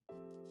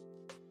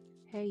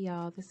Hey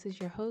y'all, this is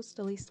your host,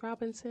 Elise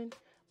Robinson,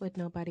 with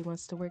Nobody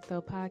Wants to Work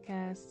Though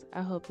podcast.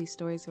 I hope these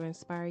stories will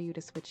inspire you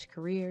to switch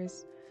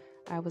careers.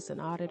 I was an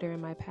auditor in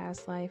my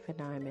past life and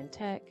now I'm in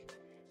tech.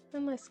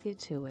 And let's get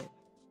to it.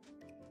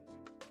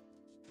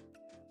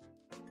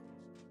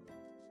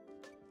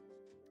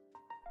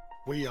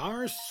 We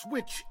are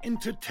Switch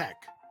into Tech.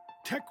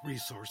 Tech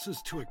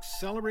resources to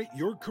accelerate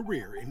your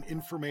career in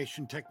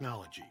information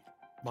technology.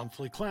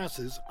 Monthly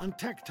classes on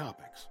tech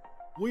topics.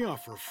 We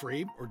offer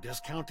free or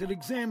discounted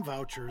exam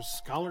vouchers,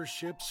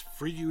 scholarships,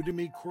 free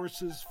Udemy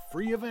courses,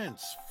 free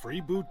events,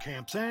 free boot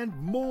camps, and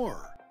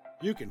more.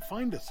 You can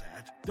find us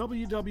at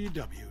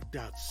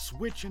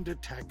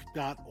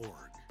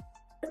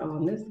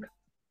www.switchintotech.org.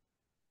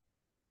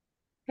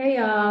 Hey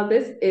y'all,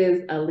 this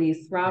is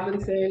Elise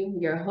Robinson,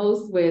 your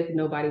host with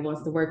Nobody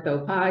Wants to Work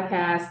Though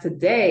podcast.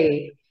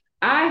 Today,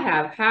 I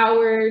have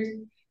Howard,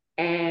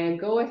 and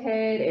go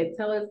ahead and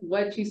tell us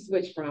what you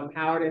switched from,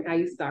 Howard, and how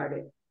you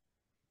started.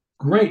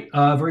 Great.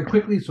 Very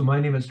quickly. So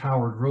my name is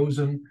Howard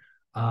Rosen.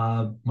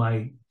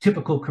 My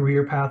typical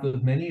career path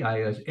of many,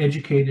 I was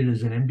educated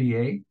as an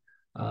MBA,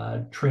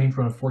 trained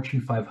for a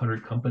Fortune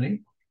 500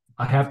 company.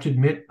 I have to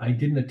admit, I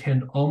didn't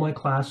attend all my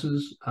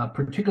classes,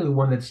 particularly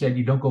one that said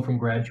you don't go from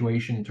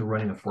graduation to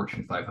running a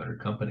Fortune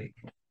 500 company.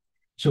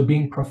 So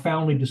being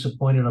profoundly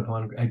disappointed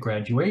at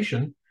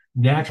graduation,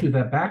 naturally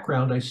with that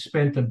background, I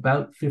spent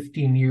about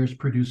 15 years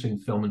producing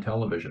film and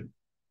television.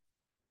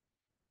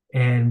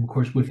 And of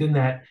course, within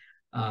that,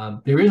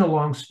 there is a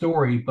long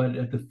story, but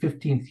at the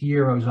 15th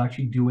year, I was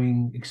actually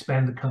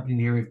expanded the company in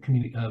the area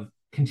of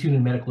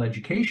continuing medical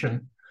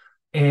education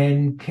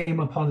and came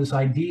upon this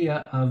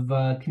idea of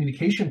a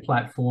communication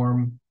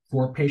platform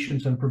for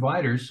patients and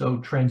providers. So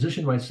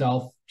transitioned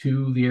myself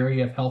to the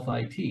area of health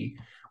IT,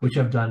 which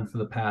I've done for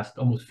the past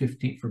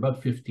for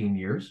about 15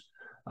 years.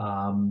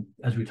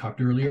 As we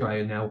talked earlier,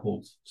 I now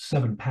hold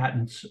 7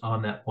 patents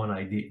on that one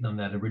idea, on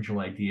that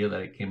original idea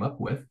that I came up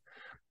with.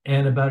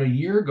 And about a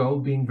year ago,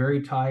 being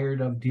very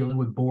tired of dealing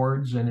with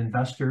boards and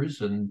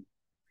investors and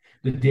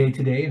the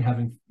day-to-day and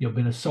having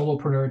been a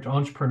solopreneur to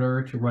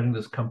entrepreneur to running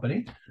this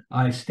company,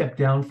 I stepped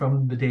down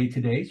from the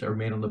day-to-day, so I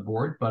remain on the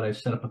board, but I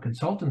set up a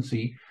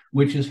consultancy,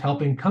 which is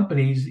helping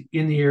companies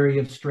in the area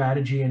of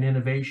strategy and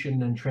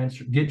innovation and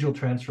digital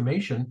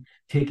transformation,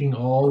 taking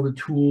all the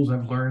tools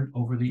I've learned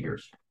over the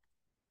years.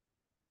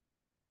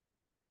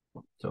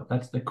 So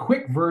that's the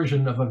quick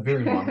version of a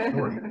very long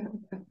story.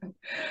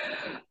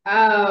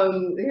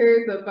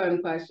 Here's a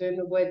fun question.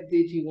 What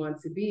did you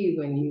want to be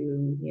when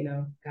you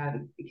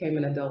became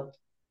an adult?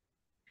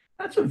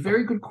 That's a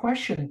very good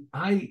question.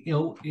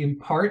 In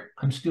part,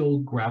 I'm still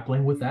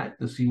grappling with that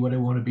to see what I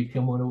want to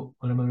become when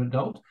I'm an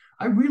adult.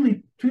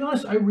 To be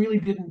honest, I really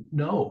didn't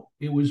know.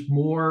 It was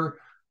more,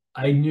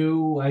 I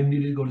knew I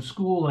needed to go to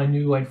school. I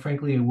knew I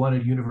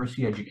wanted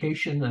university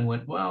education. I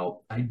went,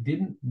 well, I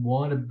didn't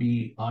want to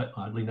be,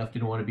 oddly enough,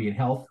 didn't want to be in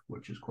health,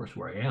 which is, of course,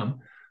 where I am.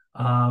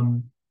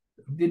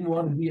 Didn't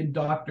want to be a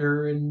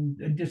doctor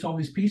and just all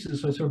these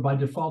pieces. So sort of by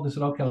default, I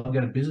said, okay, I'll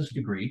get a business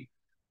degree.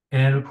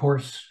 And of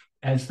course,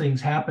 as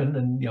things happen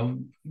and,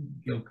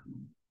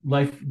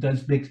 life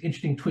does make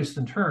interesting twists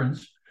and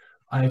turns,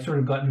 I sort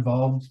of got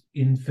involved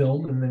in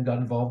film and then got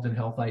involved in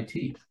health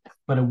IT.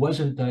 But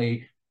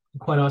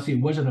quite honestly,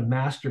 it wasn't a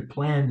master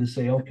plan to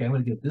say, okay, I'm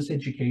going to get this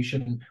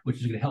education, which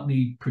is going to help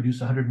me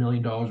produce $100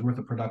 million worth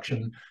of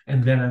production.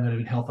 And then I'm going to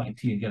be in health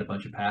IT and get a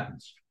bunch of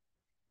patents.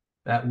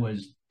 That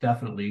was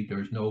definitely,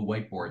 there's no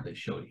whiteboard that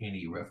showed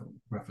any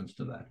reference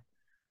to that.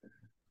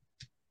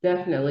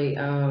 Definitely.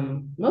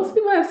 Most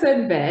people have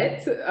said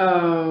vet.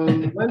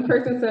 One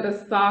person said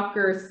a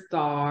soccer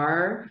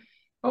star.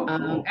 Oh,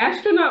 cool.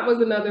 Astronaut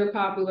was another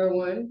popular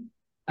one.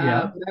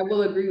 Yeah. But I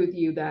will agree with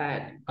you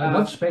that I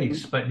love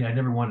space, but yeah, I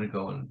never wanted to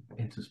go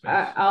into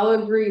space.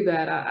 I'll agree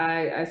that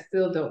I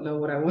still don't know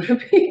what I want to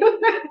be when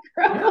I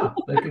grow up.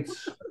 Yeah, like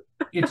it's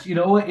it's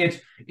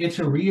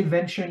a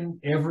reinvention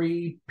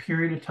every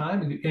period of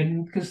time,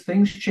 and because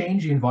things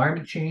change, the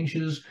environment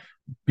changes,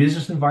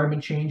 business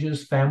environment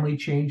changes, family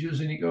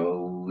changes, and you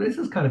go, this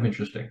is kind of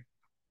interesting.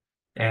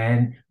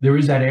 And there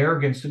is that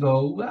arrogance to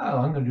go, well,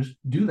 I'm going to just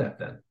do that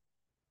then,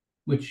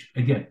 which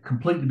again,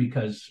 completely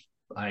because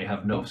I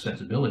have no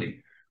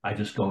sensibility. I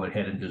just go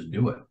ahead and just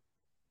do it.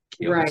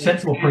 Right. A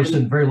sensible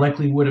person very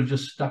likely would have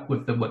just stuck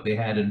with what they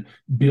had and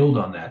build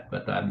on that,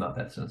 but I'm not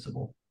that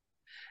sensible.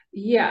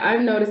 Yeah,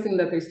 I'm noticing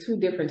that there's 2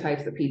 different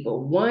types of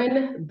people.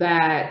 One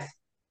that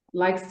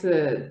likes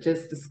to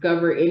just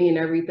discover any and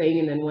everything,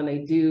 and then when they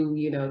do,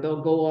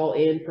 they'll go all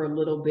in for a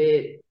little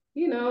bit,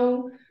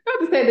 not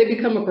to say they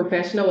become a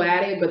professional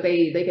at it, but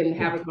they can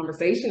have a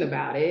conversation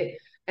about it.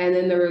 And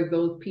then there are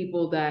those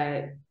people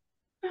that,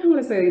 I don't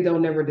want to say they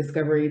don't never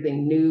discover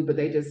anything new, but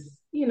they just,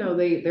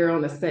 they're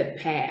on a set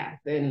path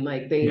and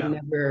like they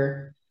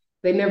never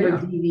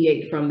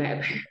deviate from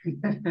that.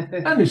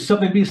 And there's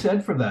something to be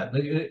said for that.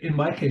 In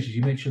my case, as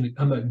you mentioned,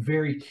 I'm a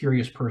very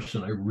curious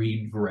person. I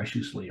read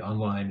voraciously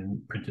online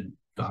and printed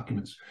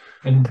documents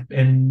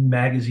and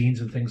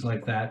magazines and things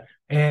like that.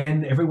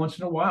 And every once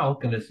in a while,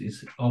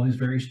 all these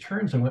various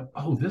turns, I went,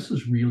 oh, this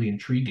is really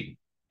intriguing.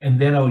 And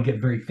then I would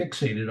get very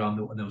fixated on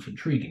the one that was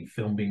intriguing,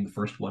 film being the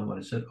first one when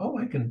I said, oh,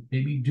 I can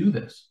maybe do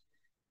this,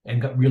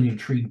 and got really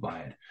intrigued by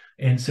it.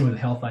 And same with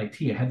health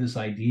IT. I had this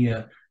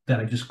idea that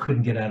I just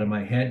couldn't get out of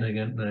my head. And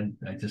again,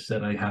 I just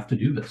said, I have to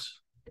do this.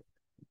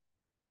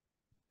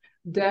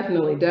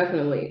 Definitely,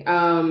 definitely.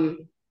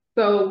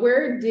 So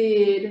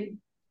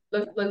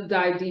let's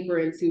dive deeper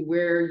into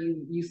where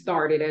you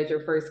started as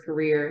your first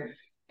career,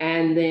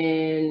 and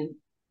then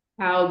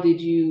how did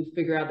you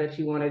figure out that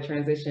you want to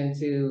transition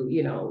to,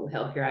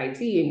 healthcare IT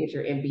and get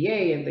your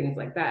MBA and things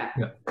like that?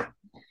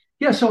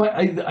 Yeah, so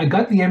I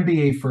got the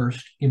MBA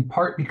first, in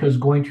part because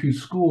going through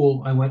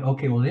school, I went,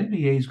 okay, well, an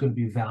MBA is going to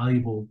be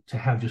valuable to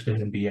have just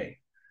an MBA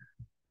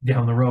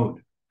down the road.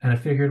 And I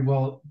figured,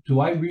 well,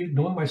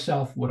 knowing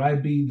myself, would I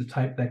be the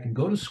type that can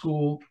go to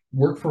school,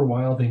 work for a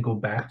while, then go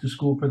back to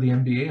school for the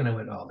MBA? And I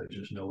went, oh, there's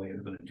just no way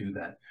I'm going to do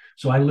that.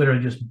 So I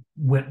literally just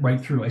went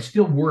right through. I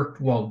still worked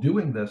while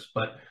doing this,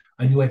 but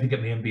I knew I had to get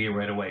my MBA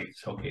right away.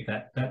 So, okay,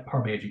 that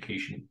part of my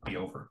education would be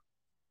over.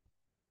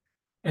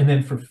 And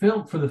then for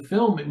the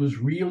film, it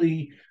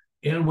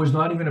was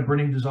not even a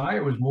burning desire.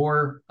 It was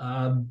more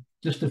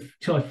just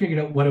till I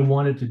figured out what I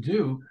wanted to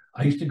do.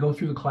 I used to go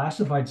through the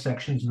classified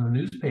sections in the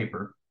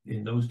newspaper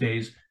in those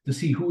days to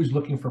see who was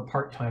looking for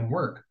part-time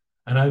work.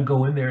 And I'd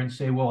go in there and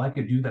say, well, I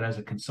could do that as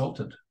a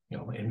consultant,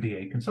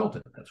 MBA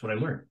consultant. That's what I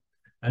learned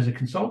as a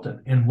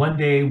consultant. And one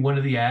day, one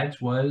of the ads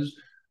was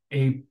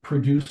a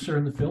producer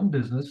in the film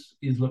business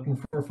is looking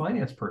for a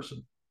finance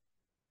person.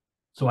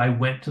 So I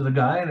went to the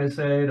guy and I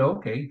said,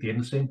 okay, gave him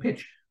the same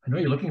pitch. I know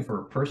you're looking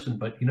for a person,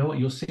 but you know what?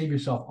 You'll save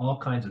yourself all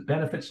kinds of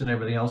benefits and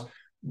everything else.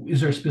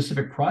 Is there a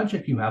specific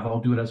project you have? I'll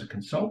do it as a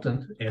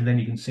consultant, and then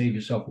you can save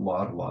yourself a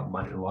lot of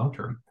money in the long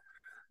term.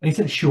 And he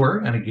said, sure.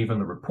 And I gave him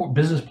the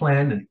business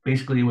plan. And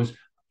basically he was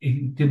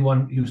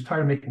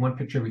tired of making one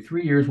picture every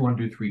 3 years, wanted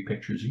to do 3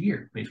 pictures a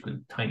year, basically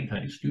a tiny,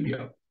 tiny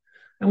studio.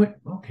 I went,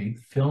 okay,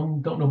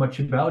 film, don't know much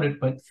about it,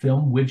 but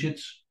film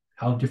widgets,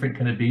 how different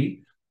can it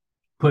be?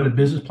 Put a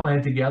business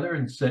plan together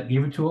and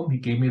gave it to him. He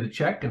gave me the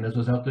check, and as I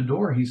was out the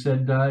door, he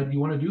said, do you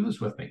want to do this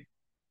with me?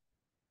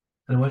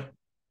 And I went,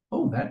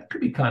 oh, that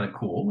could be kind of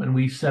cool. And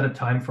we set a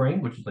time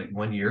frame, which is like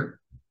 1 year,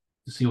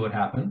 to see what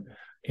happened.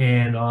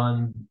 And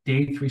on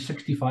day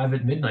 365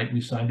 at midnight,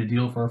 we signed a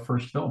deal for our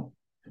first film.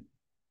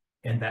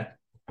 And that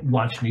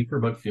launched me for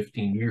about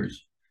 15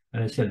 years.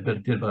 And I said, but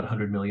it did about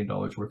 $100 million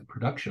worth of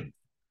production.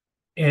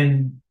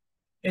 And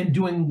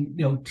doing,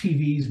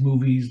 TVs,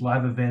 movies,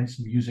 live events,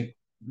 music,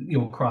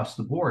 across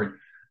the board.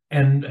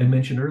 And I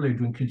mentioned earlier,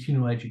 doing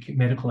continuing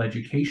medical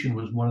education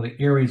was one of the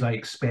areas I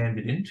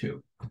expanded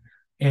into.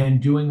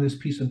 And doing this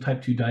piece on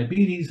type 2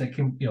 diabetes, I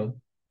came,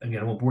 again,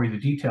 I won't bore you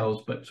with the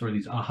details, but sort of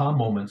these aha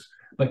moments,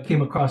 but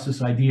came across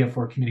this idea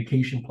for a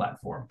communication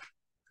platform.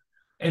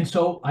 And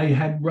so I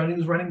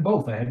was running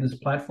both. I had this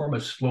platform I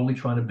was slowly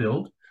trying to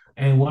build.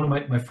 And one of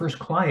my first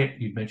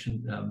client, you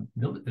mentioned,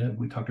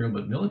 we talked earlier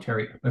about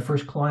military. My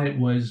first client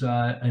was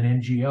an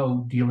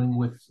NGO dealing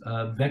with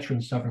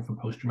veterans suffering from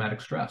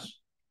post-traumatic stress.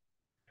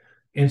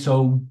 And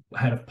so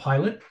I had a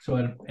pilot.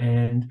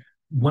 And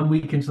 1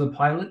 week into the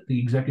pilot, the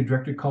executive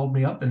director called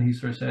me up and he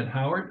sort of said,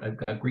 Howard,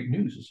 I've got great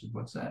news. I said,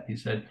 what's that? He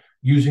said,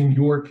 using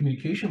your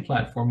communication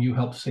platform, you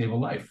helped save a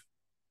life.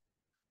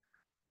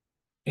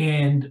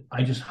 And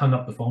I just hung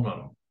up the phone on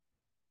him.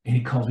 And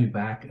he calls me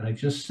back, and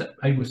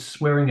I was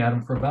swearing at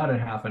him for about a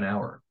half an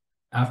hour.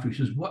 After he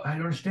says, "What? I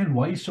don't understand.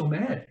 Why are you so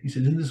mad?" He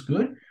said, "Isn't this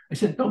good?" I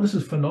said, "No, this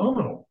is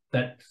phenomenal.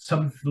 That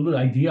some little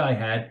idea I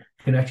had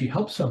can actually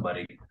help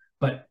somebody.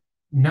 But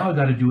now I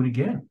got to do it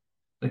again.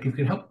 Like if it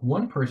can help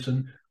one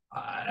person,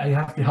 I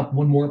have to help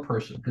one more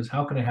person. Because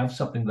how can I have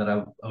something that I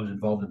was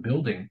involved in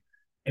building,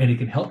 and it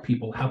can help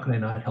people? How can I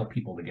not help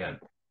people again?"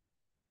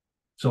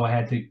 So I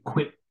had to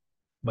quit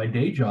my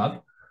day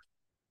job,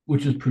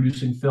 which is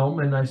producing film.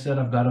 And I said,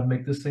 I've got to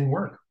make this thing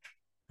work.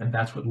 And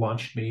that's what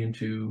launched me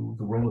into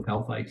the world of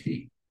health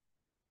IT.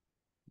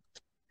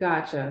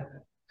 Gotcha.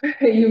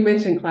 You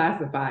mentioned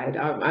classified.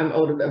 I'm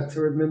old enough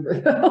to remember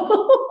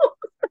though.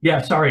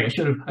 Yeah, sorry. I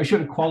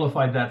should have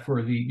qualified that for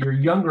your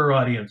younger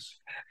audience.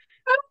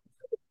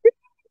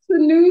 The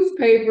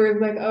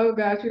newspapers, like, oh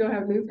gosh, we don't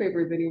have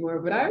newspapers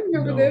anymore. But I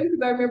remember them because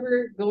I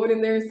remember going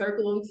in there and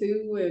circling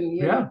too, and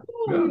you know,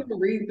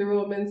 read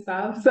through them and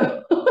stuff.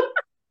 So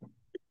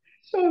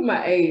showing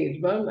my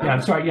age, but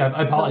I'm sorry. Yeah,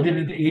 I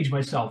didn't age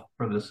myself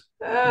for this.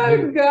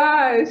 Oh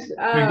gosh.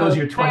 There goes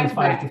your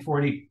 25 to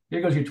 40. There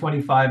goes your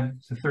 25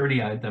 to 30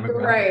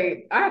 demographic. Right.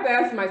 I have to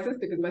ask my sister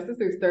because my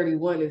sister's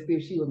 31 and see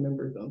if she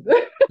remembers them.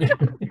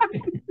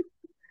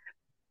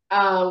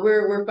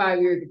 We're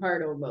 5 years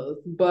apart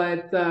almost.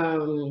 But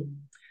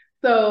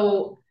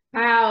so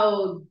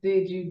how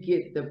did you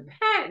get the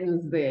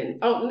patents then?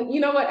 Oh, you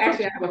know what?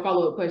 Actually, I have a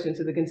follow-up question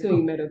to the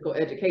continuing medical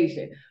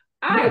education.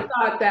 I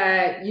thought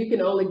that you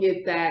can only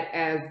get that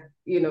as,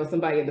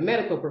 somebody in the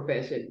medical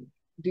profession.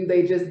 Do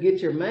they just get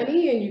your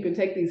money and you can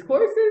take these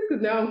courses?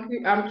 Because now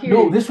I'm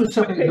curious. No, this was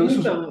something.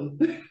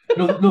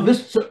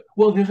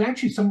 Well, there's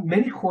actually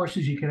many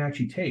courses you can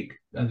actually take,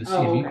 the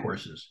CME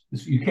courses.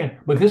 You can,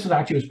 but this is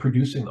actually, I was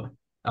producing them.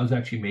 I was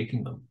actually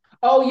making them.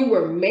 Oh, you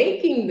were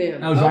making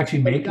them. I was actually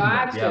Okay, making them.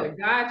 Yeah.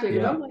 gotcha. Because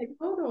Yeah. I'm like,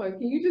 hold on,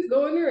 can you just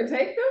go in there and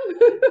take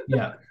them?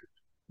 Yeah.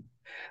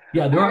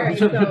 Yeah. There All are, right,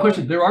 so the so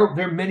question, there are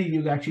many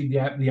you actually,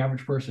 the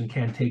average person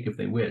can take if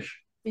they wish.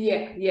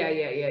 yeah.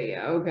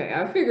 Okay,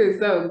 I figured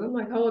so. 'Cause I'm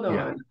like, hold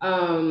Yeah.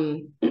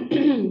 on.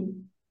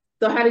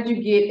 So how did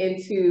you get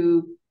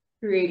into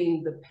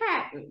creating the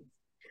patent?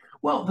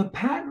 Well, the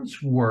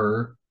patents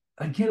were,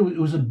 again, it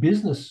was a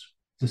business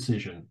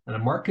decision and a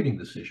marketing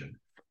decision.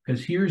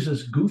 Because here's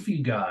this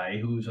goofy guy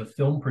who's a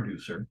film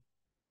producer,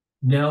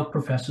 now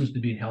professes to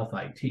be in health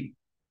IT.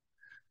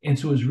 And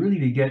so it was really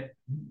to get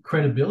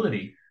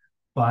credibility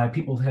by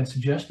people who had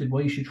suggested,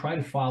 well, you should try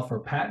to file for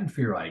a patent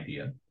for your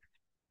idea,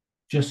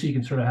 just so you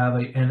can sort of have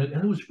and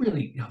it was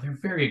really, they're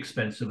very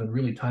expensive and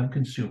really time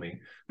consuming.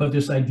 But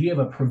this idea of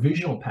a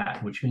provisional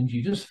patent, which means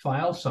you just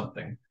file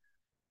something,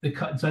 it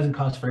doesn't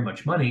cost very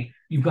much money.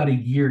 You've got a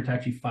year to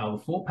actually file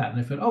the full patent.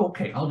 I thought, oh,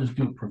 okay, I'll just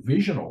do a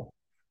provisional.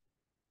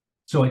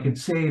 So I could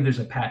say there's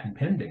a patent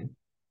pending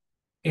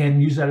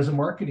and use that as a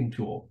marketing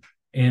tool.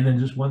 And then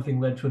just one thing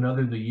led to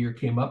another. The year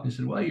came up and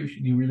said, well,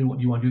 you really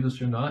want to do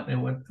this or not? And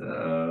I went,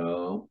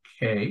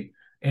 okay,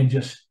 and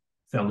just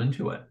fell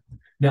into it.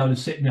 Now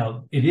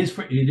it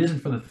isn't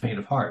for the faint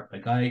of heart.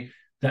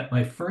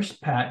 My first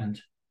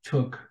patent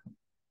took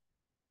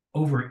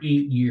over 8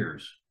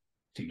 years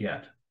to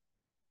get.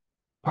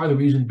 Part of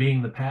the reason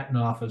being the patent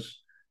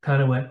office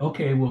kind of went,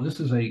 okay, well, this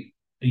is a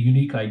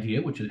unique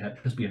idea, which it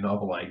has to be a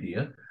novel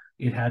idea.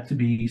 It had to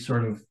be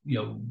sort of,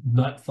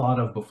 not thought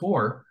of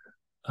before.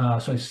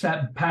 So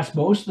I passed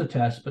most of the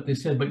tests, but they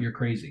said, but you're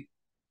crazy.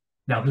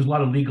 Now, there's a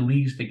lot of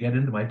legalese to get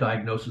into my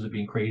diagnosis of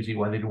being crazy,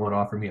 why they didn't want to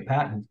offer me a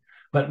patent.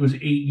 But it was 8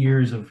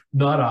 years of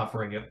not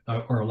offering it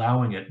or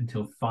allowing it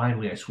until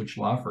finally I switched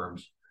law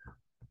firms.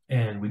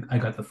 And I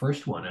got the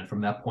first one. And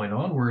from that point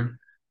onward,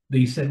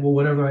 they said, well,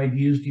 whatever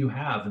ideas do you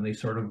have? And they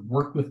sort of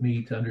worked with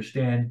me to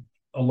understand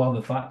a lot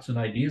of the thoughts and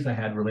ideas I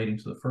had relating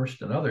to the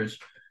first and others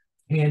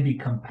can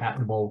become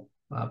patentable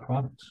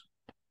products.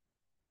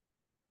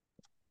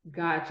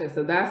 Gotcha.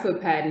 So that's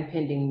what patent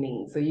pending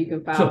means. So you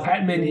can file. So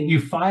patent pending, you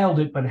filed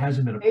it, but it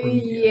hasn't been approved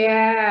yet.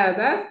 Yeah,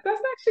 that's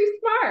actually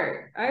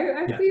smart.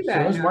 I see So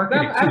that. it was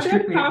marketing. I've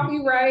done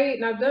copyright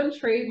and I've done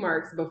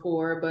trademarks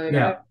before, but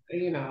yeah.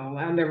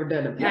 I've never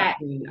done a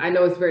patent. I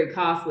know it's very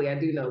costly. I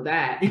do know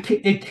that.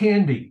 It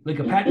can be like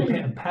a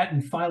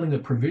patent filing a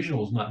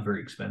provisional is not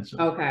very expensive.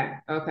 Okay.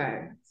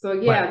 So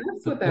yeah,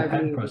 that's what that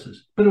patent means. Process.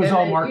 But it was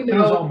all marketing. It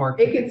was all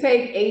marketing. It could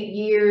take 8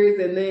 years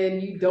and then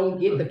you don't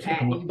get the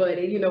patent, but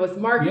it's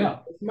marketing. Yeah.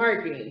 It's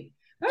marketing.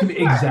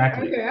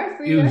 Exactly. Okay, I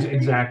see. It was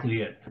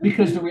exactly it.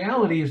 Because the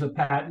reality is a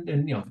patent,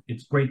 and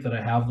it's great that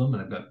I have them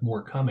and I've got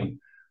more coming,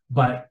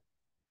 but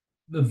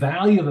the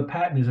value of a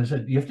patent is, I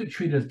said, you have to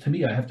treat it, to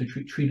me, I have to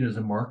treat it as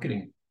a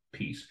marketing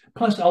piece.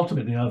 Plus,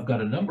 ultimately, I've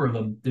got a number of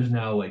them. There's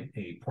now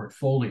a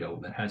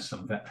portfolio that has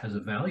a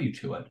value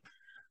to it.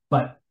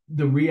 But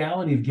the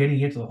reality of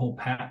getting into the whole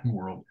patent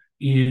world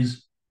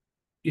is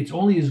it's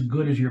only as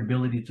good as your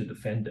ability to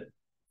defend it.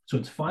 So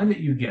it's fine that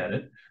you get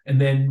it, and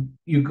then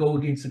you go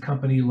against a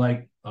company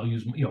like, I'll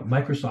use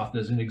Microsoft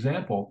as an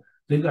example.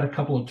 They've got a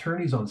couple of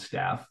attorneys on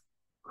staff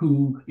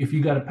who, if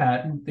you got a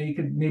patent, they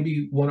could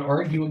maybe want to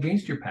argue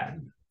against your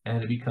patent,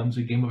 and it becomes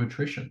a game of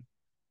attrition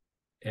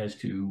as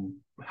to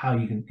how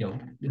you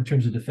can, in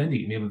terms of defending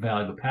it. You may have a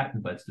valuable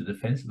patent, but it's the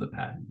defense of the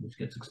patent which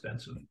gets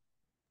expensive.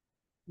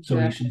 So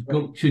you should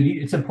go.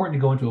 It's important to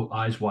go into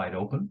eyes wide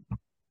open.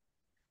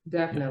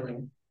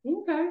 Definitely.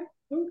 Yeah.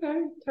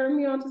 Okay. Turn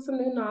me on to some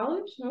new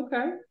knowledge.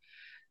 Okay.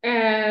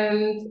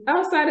 And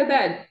outside of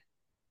that,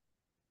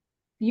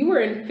 you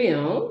were in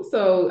film,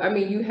 so I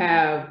mean, you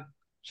have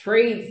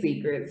trade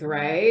secrets,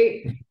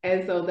 right?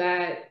 And so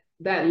that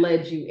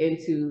led you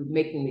into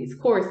making these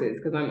courses,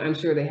 because I'm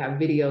sure they have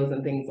videos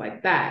and things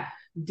like that.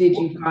 Did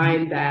you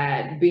find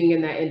that being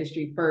in that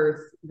industry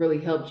first really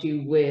helped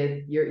you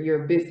with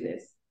your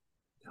business?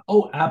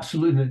 Oh,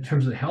 absolutely. In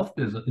terms of the health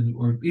business,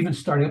 or even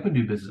starting up a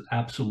new business,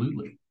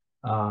 absolutely.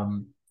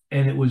 And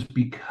it was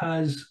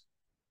because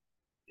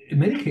in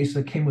many cases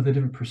I came with a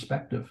different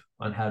perspective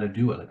on how to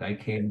do it. Like I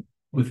came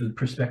with a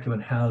perspective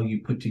on how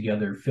you put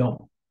together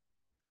film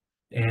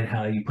and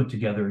how you put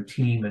together a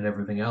team and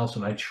everything else.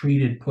 And I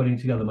treated putting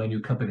together my new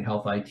company,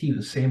 Health IT,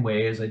 the same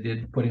way as I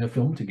did putting a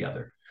film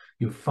together.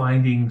 You're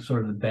finding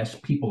sort of the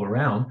best people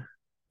around.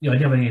 I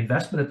didn't have any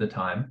investment at the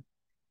time.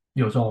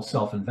 It's all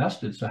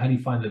self-invested. So how do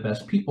you find the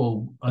best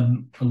people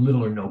on a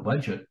little or no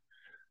budget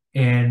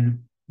and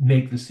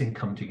make this thing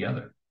come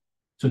together?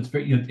 So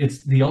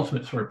it's the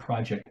ultimate sort of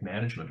project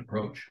management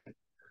approach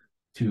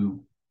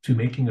to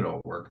making it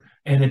all work.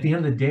 And at the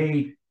end of the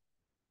day,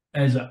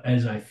 as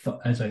I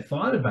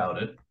thought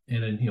about it,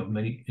 and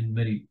in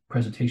many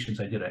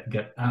presentations I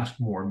get asked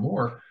more and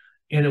more,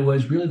 and it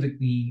was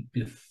really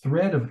the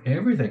thread of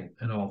everything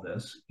and all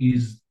this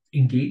is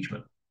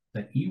engagement,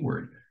 that E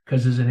word.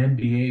 Because as an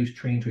MBA who's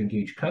trained to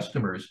engage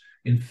customers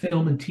in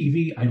film and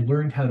TV, I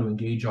learned how to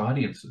engage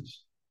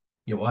audiences.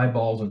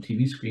 Eyeballs on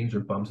TV screens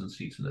or bums and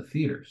seats in the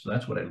theater. So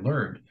that's what I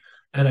learned.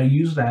 And I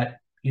use that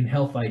in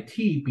health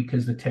IT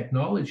because the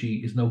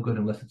technology is no good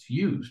unless it's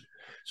used.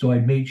 So I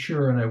made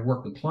sure, and I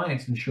work with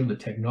clients to ensure the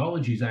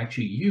technology is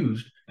actually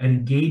used and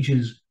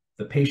engages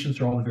the patients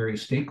or all the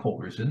various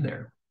stakeholders in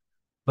there.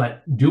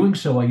 But doing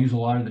so, I use a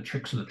lot of the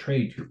tricks of the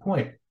trade, to your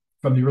point,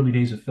 from the early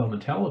days of film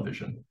and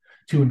television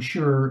to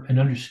ensure an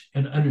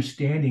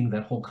understanding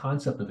that whole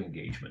concept of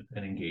engagement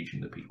and engaging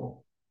the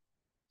people.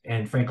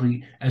 And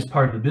frankly, as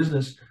part of the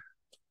business,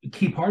 a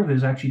key part of it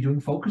is actually doing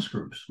focus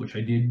groups, which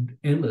I did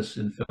endless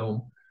in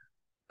film.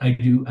 I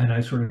do, and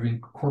I sort of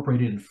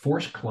incorporated and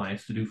forced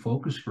clients to do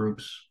focus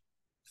groups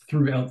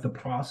throughout the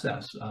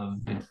process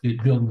of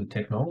building the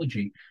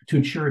technology to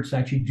ensure it's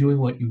actually doing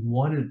what you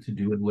wanted it to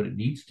do and what it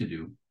needs to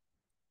do,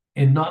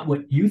 and not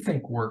what you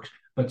think works,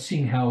 but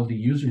seeing how the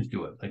users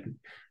do it. Like,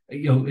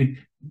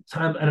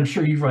 time, and I'm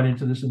sure you've run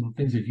into this in the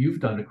things that you've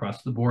done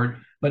across the board,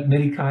 but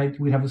many times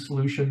we have a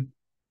solution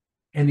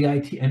and the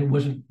IT, and it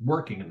wasn't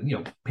working,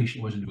 and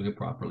patient wasn't doing it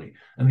properly.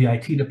 And the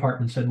IT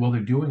department said, well, they're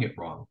doing it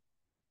wrong.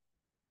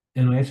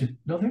 And I said,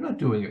 no, they're not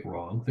doing it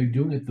wrong. They're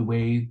doing it the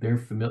way they're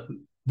familiar,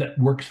 that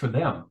works for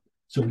them.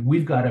 So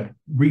we've got to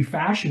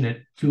refashion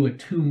it to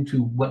attune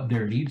to what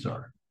their needs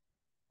are.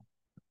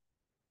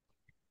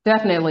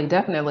 Definitely,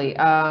 definitely.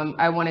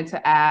 I wanted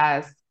to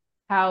ask,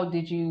 how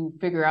did you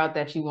figure out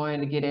that you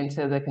wanted to get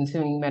into the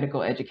continuing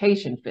medical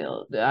education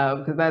field?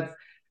 Because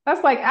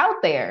that's like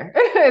out there,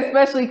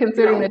 especially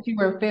considering that you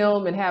were in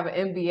film and have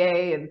an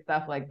MBA and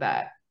stuff like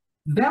that.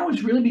 That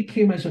was really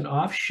became as an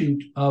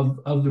offshoot of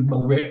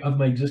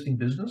my existing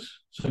business.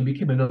 So it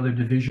became another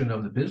division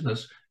of the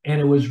business. And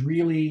it was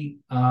really,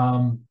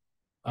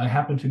 I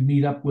happened to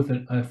meet up with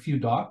a few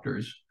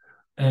doctors,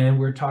 and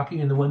we're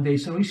talking, and the one day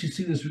said, we should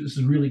see this. This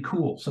is really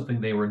cool, something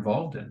they were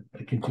involved in,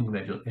 a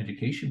continuing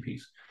education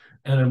piece.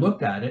 And I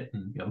looked at it,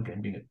 and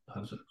again, I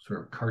was a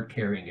sort of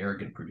card-carrying,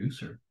 arrogant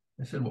producer.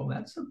 I said, well,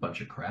 that's a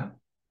bunch of crap.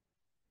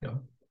 I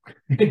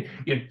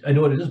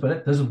know what it is, but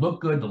it doesn't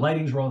look good. The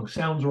lighting's wrong, the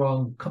sound's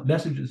wrong,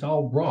 message is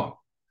all wrong.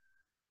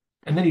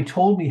 And then he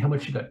told me how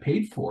much he got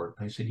paid for it.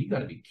 I said, you got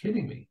to be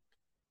kidding me.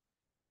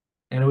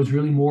 And it was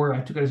really more, I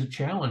took it as a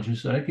challenge, and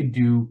said I could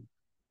do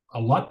a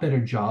lot better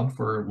job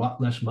for a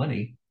lot less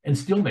money and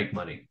still make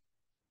money.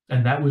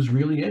 And that was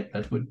really it.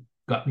 That's what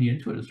got me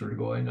into it, is sort of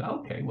going,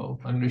 okay, well,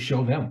 I'm going to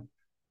show them.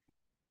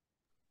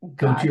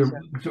 Gotcha. So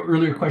to your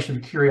earlier question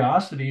of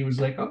curiosity, it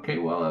was like, okay,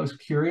 well, I was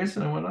curious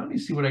and I went, let me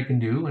see what I can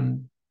do.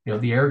 And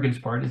the arrogance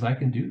part is I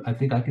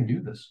think I can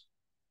do this.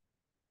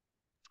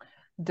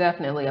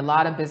 Definitely. A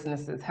lot of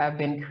businesses have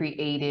been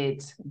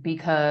created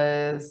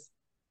because,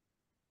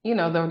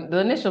 the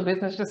initial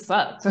business just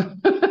sucked.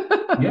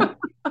 Yeah.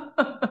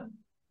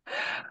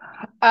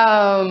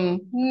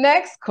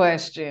 Next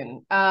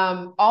question.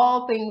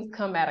 All things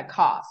come at a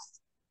cost.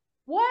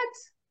 What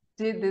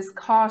did this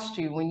cost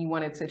you when you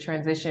wanted to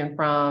transition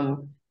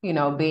from,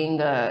 being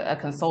a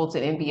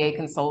consultant, MBA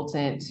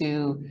consultant,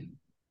 to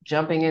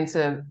jumping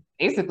into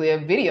basically a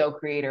video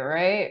creator,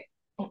 right?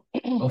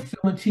 Well,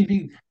 film and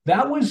TV,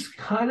 that was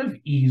kind of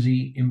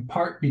easy, in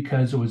part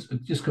because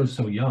it just goes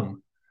so young.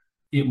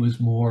 It was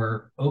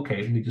more,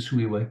 okay, let me just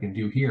see what I can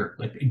do here.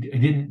 Like, I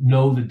didn't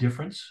know the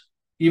difference,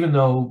 even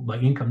though my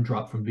income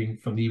dropped from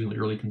even the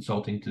early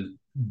consulting to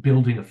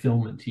building a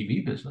film and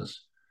TV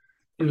business.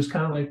 It was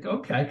kind of like,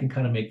 okay, I can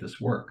kind of make this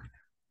work.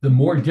 The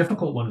more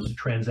difficult one was the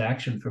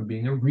transaction from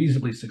being a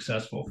reasonably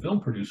successful film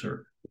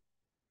producer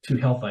to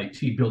health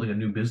IT, building a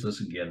new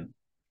business again,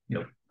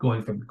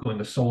 going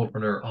a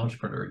solopreneur,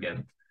 entrepreneur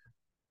again.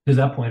 Because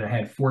at that point I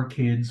had 4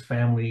 kids,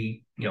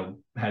 family,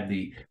 had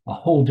a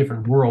whole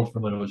different world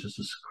from when I was just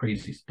this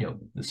crazy,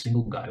 the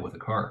single guy with a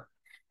car.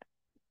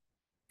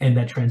 And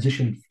that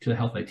transition to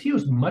health IT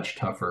was much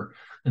tougher.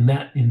 And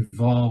that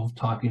involved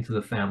talking to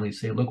the family,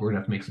 say, look, we're going to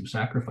have to make some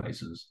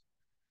sacrifices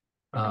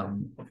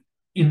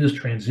in this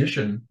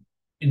transition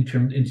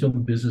until the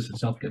business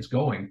itself gets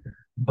going.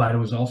 But it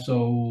was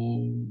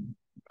also,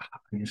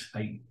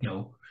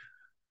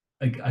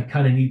 I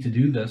kind of need to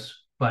do this,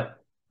 but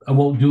I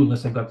won't do it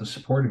unless I've got the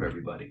support of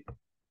everybody.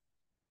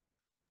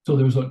 So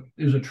there's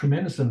a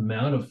tremendous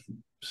amount of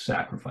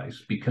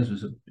sacrifice because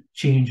there's a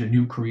change, a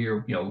new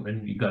career,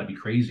 and you got to be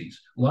crazies.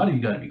 A lot of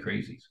you got to be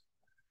crazies.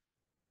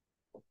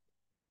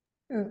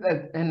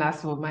 And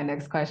that's what my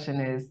next question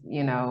is,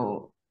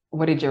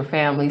 what did your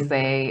family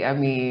say? I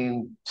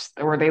mean,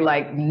 were they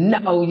like,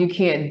 no, you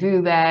can't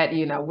do that?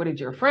 What did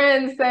your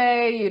friends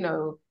say?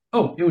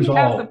 Oh, it was all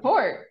have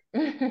support.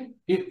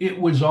 it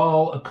was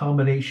all a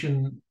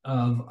combination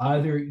of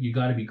either you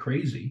got to be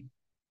crazy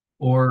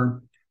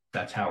or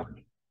that's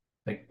Howard.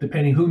 Like,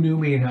 depending who knew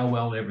me and how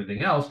well and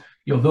everything else,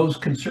 those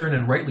concerned,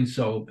 and rightly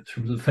so,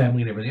 from the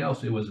family and everything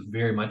else, it was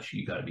very much,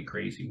 you got to be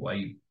crazy. Why are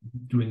you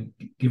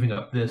giving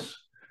up this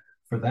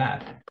for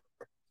that?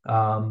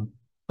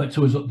 But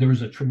so there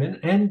was a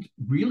tremendous, and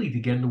really to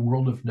get in the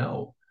world of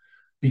no,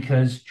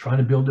 because trying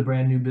to build a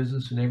brand new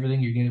business and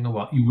everything, you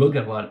will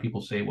get a lot of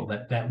people say, well,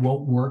 that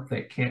won't work,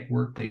 that can't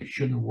work, they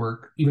shouldn't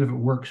work. Even if it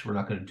works, we're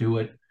not going to do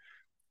it.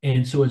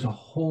 And so it's a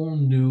whole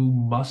new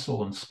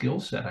muscle and skill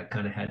set I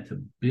kind of had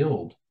to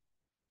build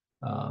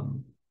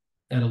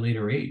at a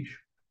later age.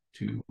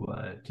 to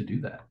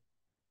do that.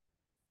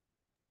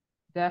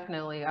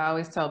 Definitely. I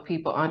always tell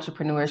people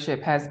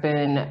entrepreneurship has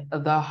been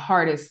the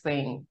hardest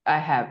thing I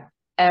have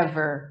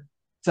ever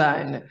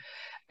done.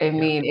 I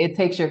mean, it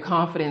takes your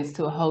confidence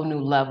to a whole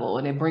new level,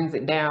 and it brings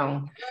it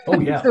down Oh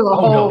yeah. to a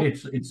Oh no, whole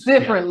it's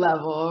different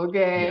level.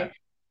 Okay. Yeah.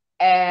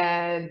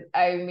 And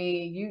I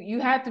mean, you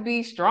have to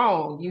be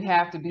strong. You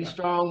have to be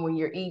strong when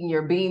you're eating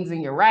your beans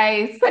and your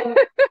rice.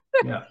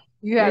 Yeah.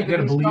 You have you to got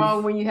to be believe.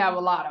 strong when you have a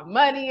lot of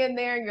money in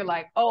there and you're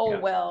like, oh,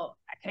 well,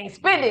 I can't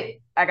spend it.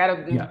 I got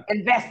to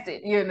invest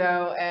it, you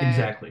know? And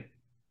exactly.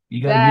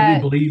 You got to really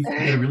that, believe. You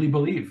got to really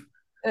believe.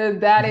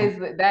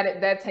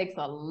 that takes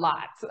a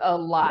lot.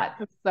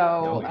 Yeah.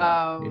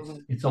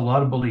 So, it's a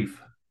lot of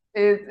belief.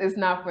 it's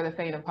not for the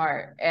faint of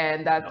heart.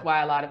 And that's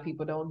why a lot of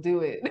people don't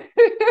do it.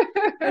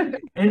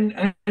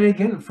 and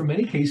again, for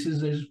many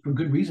cases, there's a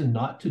good reason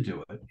not to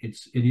do it.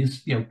 It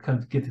is, kind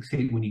of get the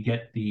state when you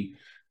get the,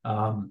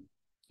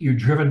 you're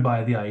driven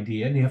by the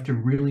idea and you have to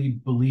really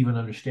believe and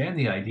understand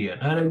the idea.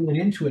 And I went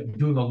into it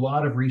doing a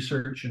lot of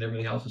research and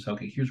everything else. Is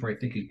okay, here's where I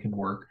think it can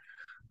work.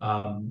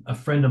 A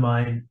friend of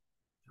mine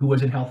who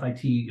was in health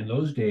IT in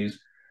those days,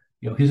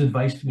 his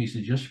advice to me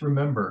said, just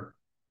remember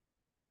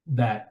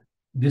that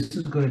this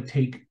is going to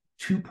take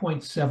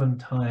 2.7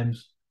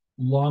 times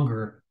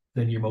longer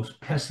than your most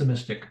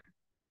pessimistic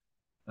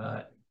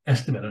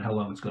estimate on how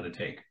long it's going to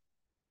take.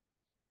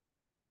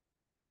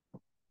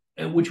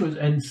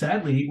 And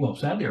sadly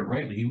or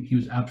rightly, he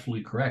was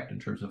absolutely correct in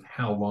terms of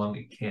how long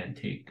it can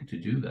take to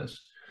do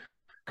this.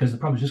 Because the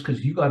problem is just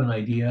because you got an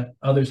idea,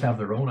 others have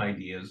their own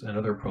ideas and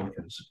other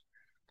approaches.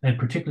 And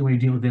particularly when you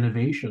deal with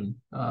innovation,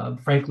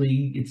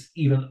 frankly, it's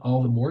even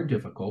all the more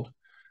difficult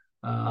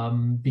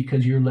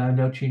because you're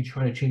now trying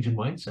to change a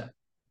mindset.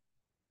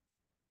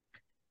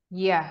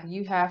 Yeah,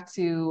 you have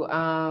to,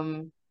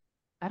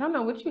 I don't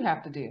know what you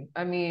have to do.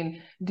 I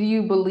mean, do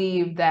you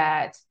believe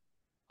that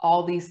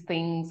all these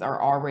things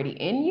are already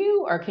in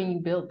you, or can you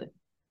build them?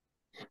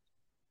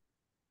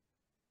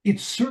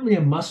 It's certainly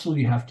a muscle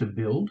you have to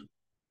build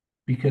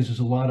because there's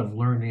a lot of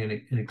learning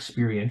and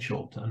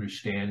experiential to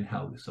understand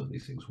how some of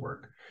these things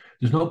work.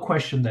 There's no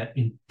question that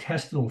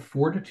intestinal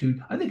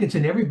fortitude, I think it's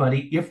in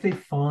everybody if they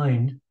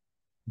find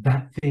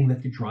that thing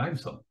that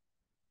drives them.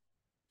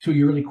 So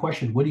you really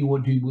question, what do you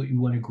want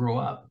to grow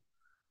up?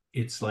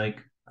 It's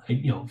like,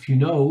 if you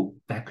know,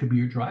 that could be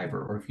your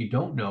driver, or if you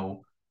don't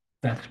know,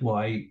 that's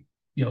why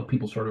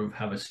people sort of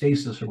have a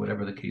stasis or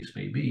whatever the case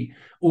may be.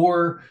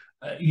 Or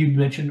you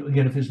mentioned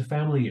again, if there's a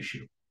family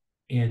issue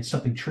and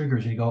something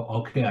triggers and you go,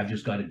 okay, I've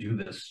just got to do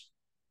this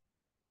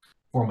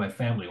for my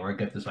family, or I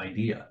get this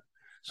idea.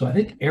 So I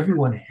think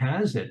everyone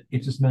has it.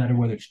 It's just a matter of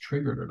whether it's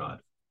triggered or not.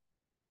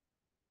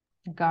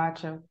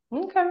 Gotcha.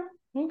 Okay.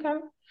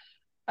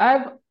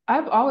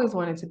 I've always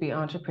wanted to be an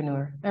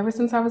entrepreneur. Ever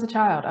since I was a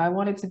child, I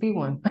wanted to be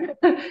one.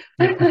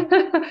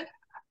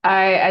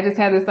 I just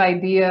had this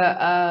idea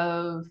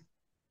of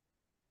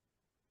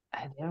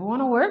I didn't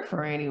want to work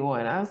for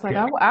anyone. I was like,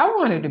 I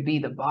wanted to be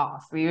the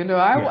boss.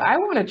 I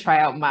want to try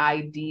out my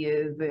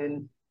ideas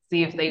and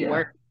see if they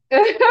work.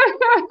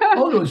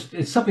 Oh no,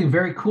 it's something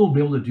very cool to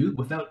be able to do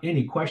without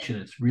any question.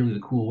 It's really the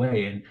cool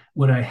way. And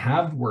when I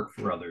have worked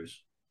for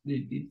others,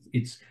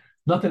 it's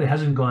not that it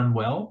hasn't gone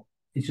well.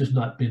 It's just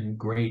not been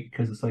great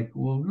because it's like,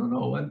 well,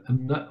 no,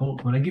 I'm not.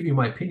 When I give you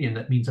my opinion,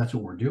 that means that's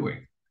what we're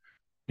doing.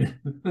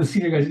 The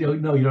senior guys,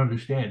 no, you don't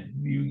understand.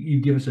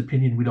 You give us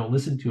opinion, we don't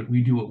listen to it.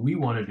 We do what we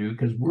want to do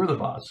because we're the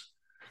boss.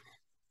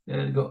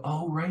 And I go,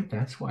 oh, right,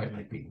 that's why I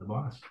like being the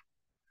boss.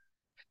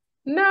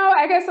 No,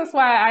 I guess that's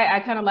why I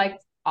kind of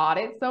liked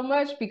audit so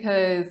much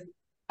because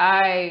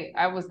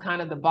I was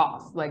kind of the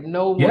boss. Like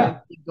no one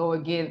could go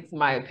against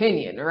my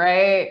opinion,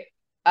 right?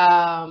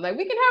 Like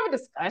we can have a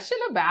discussion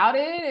about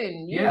it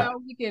and you know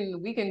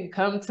we can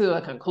come to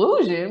a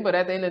conclusion, but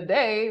at the end of the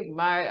day,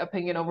 my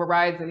opinion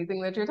overrides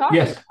anything that you're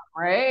talking about,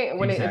 right?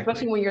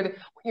 Especially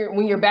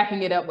when you're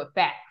backing it up with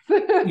facts.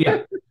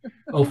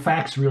 Oh,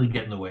 facts really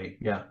get in the way.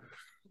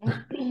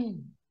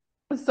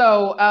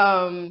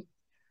 So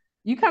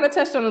you kind of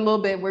touched on a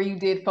little bit where you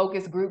did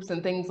focus groups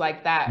and things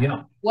like that.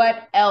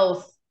 What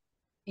else,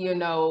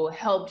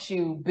 helped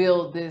you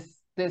build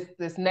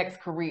this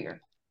next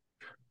career?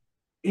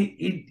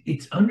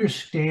 It's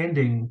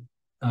understanding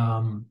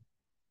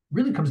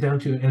really comes down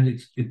to, and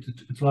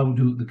it's a lot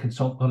of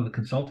the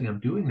consulting I'm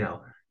doing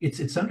now.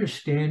 It's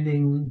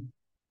understanding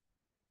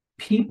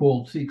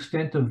people to the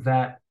extent of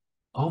that.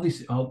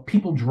 All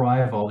people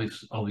drive all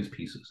these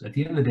pieces. At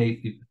the end of the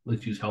day,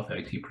 let's use health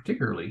IT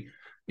particularly.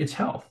 It's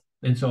health,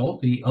 and so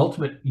the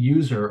ultimate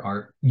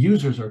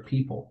users are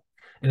people,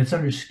 and it's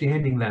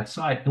understanding that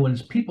side. And when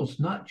it's people, it's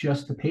not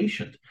just the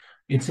patient;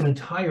 it's an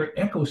entire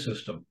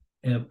ecosystem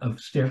of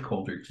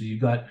stakeholders.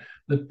 You've got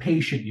the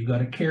patient, you've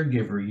got a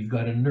caregiver, you've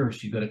got a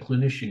nurse, you've got a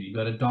clinician, you've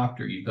got a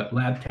doctor, you've got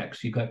lab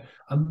techs, you've got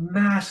a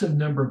massive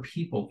number of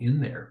people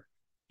in there.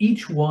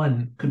 Each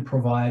one could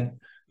provide,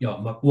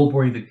 we'll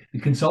bore you the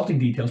consulting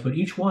details, but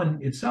each one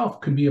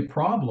itself could be a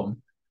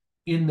problem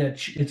in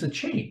that it's a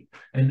chain.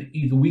 And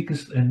the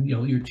weakest, and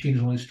your chain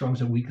is only as strong as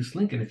the weakest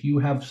link. And if you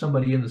have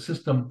somebody in the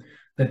system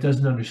that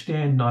doesn't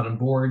understand, not on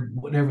board,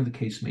 whatever the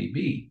case may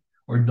be,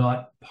 or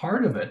not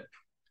part of it,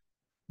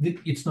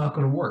 it's not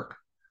going to work.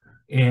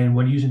 And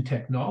when using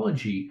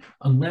technology,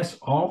 unless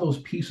all those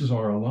pieces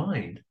are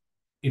aligned,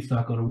 it's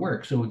not going to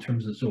work. So what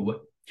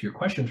to your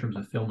question, in terms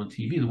of film and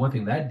TV, the one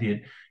thing that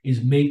did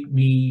is make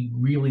me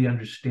really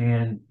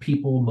understand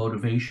people,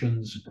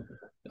 motivations,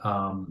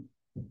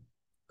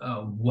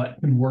 what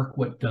can work,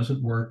 what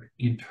doesn't work,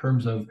 in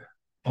terms of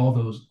all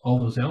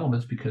those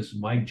elements. Because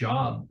my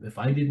job, if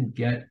I didn't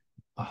get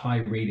a high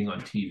rating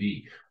on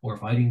TV, or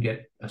if I didn't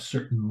get a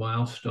certain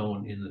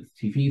milestone in the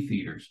TV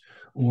theaters,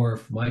 or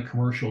if my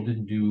commercial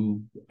didn't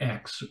do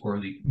X,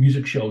 or the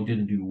music show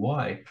didn't do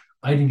Y,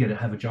 I didn't get to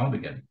have a job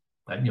again.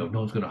 No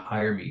one's going to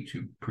hire me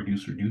to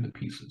produce or do the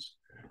pieces.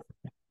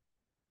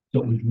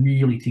 So it was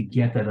really to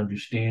get that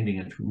understanding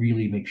and to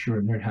really make sure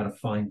and learn how to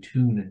fine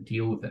tune and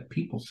deal with that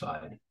people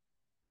side,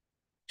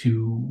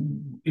 to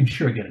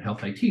ensure, again, in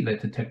health IT,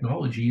 that the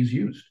technology is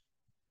used.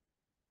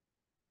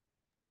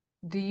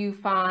 Do you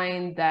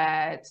find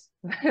that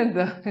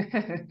because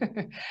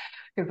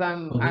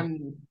I'm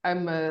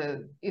a,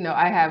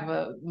 I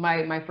have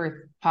my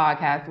first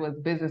podcast was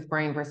Business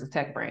Brain versus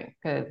Tech Brain,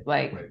 because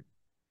right.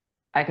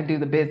 I can do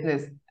the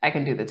business, I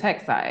can do the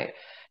tech side.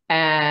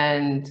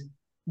 And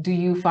do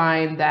you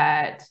find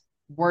that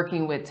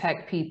working with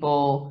tech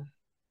people,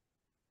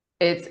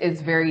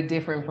 it's very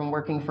different from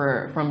working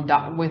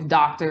with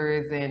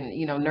doctors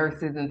and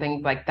nurses and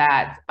things like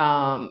that?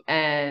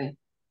 And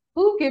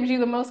who gives you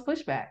the most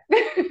pushback?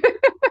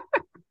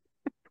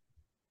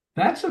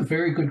 That's a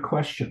very good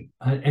question.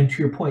 And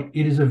to your point,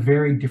 it is a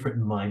very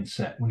different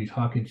mindset when you're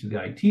talking to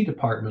the IT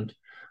department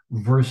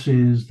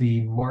versus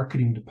the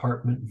marketing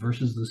department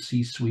versus the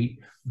C-suite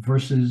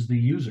versus the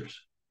users.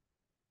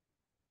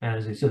 And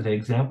as I said, the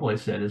example I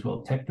said is,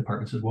 well, tech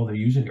department says, well, they're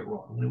using it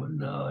wrong. And they went,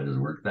 no, it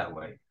doesn't work that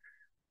way.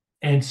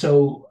 And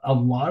so a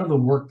lot of the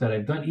work that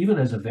I've done, even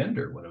as a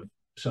vendor when I'm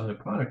selling a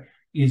product,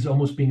 is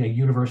almost being a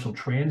universal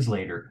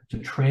translator to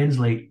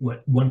translate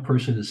what one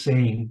person is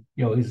saying.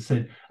 As I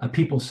said, a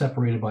people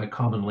separated by a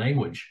common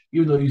language.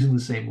 Even though using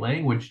the same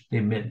language, they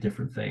meant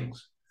different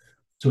things.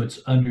 So it's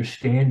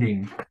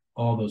understanding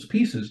all those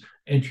pieces.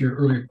 And to your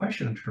earlier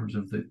question, in terms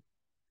of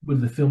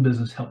would the film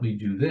business help me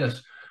do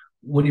this?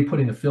 When you're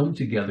putting a film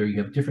together,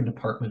 you have different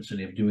departments and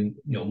you have doing,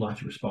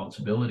 lots of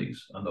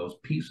responsibilities on those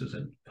pieces,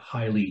 and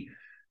highly,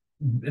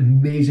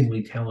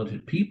 amazingly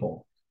talented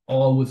people,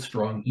 all with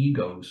strong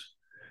egos.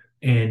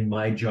 And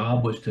my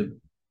job was to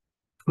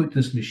put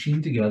this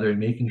machine together and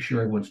making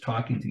sure everyone's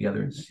talking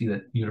together and see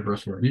that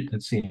universal,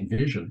 that same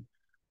vision.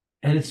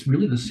 And it's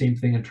really the same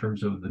thing in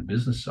terms of the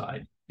business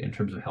side, in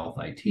terms of health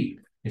IT.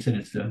 I said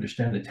it's to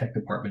understand the tech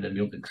department and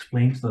be able to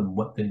explain to them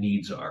what the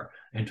needs are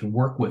and to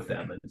work with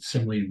them. And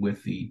similarly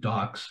with the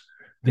docs,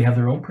 they have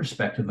their own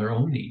perspective, their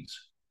own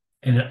needs.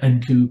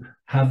 And to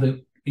have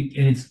and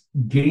it's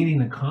gaining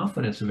the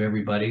confidence of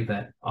everybody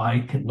that I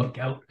can look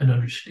out and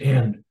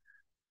understand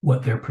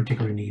what their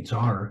particular needs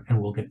are,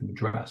 and we'll get them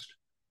addressed.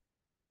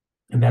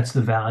 And that's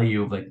the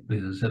value of, like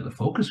as I said, the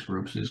focus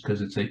groups, is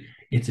because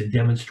it's a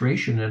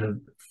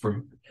demonstration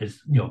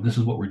this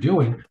is what we're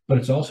doing, but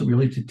it's also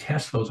really to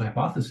test those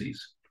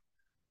hypotheses.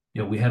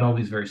 We had all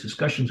these various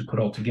discussions, we put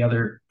all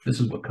together,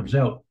 this is what comes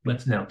out,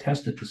 let's now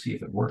test it to see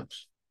if it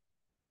works.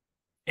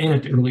 And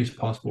at the earliest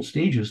possible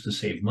stages to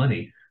save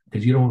money,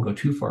 because you don't want to go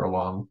too far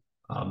along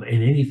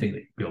in anything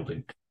that you're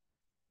building.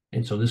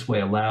 And so this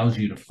way allows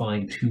you to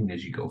fine tune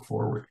as you go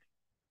forward.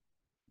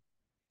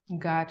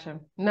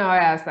 Gotcha. No, I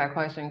asked that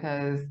question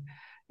because,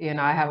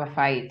 I have a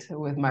fight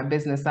with my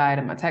business side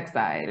and my tech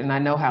side, and I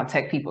know how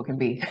tech people can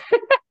be.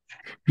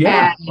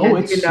 Yeah.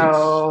 And,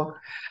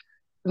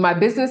 my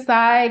business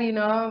side,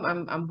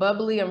 I'm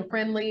bubbly, I'm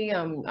friendly,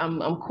 I'm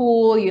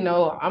cool,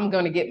 I'm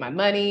going to get my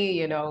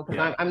money,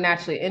 because I'm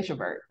naturally an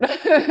introvert,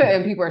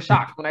 and people are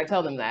shocked when I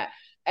tell them that.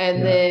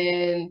 And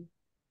then,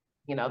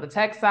 the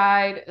tech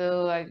side,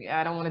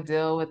 I don't want to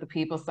deal with the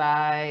people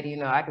side.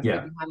 I can sit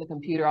behind the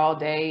computer all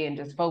day and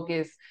just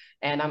focus,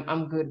 and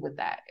I'm good with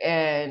that.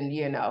 And,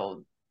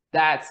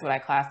 that's what I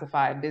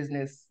classify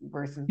business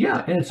versus.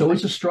 Yeah, and it's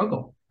always a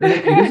struggle. And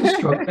it is a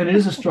struggle, and it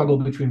is a struggle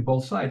between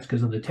both sides,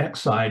 because on the tech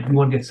side, you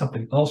want to get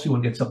something else, you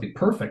want to get something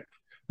perfect.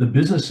 The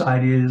business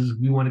side is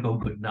we want to go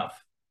good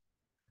enough.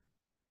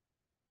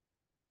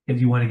 If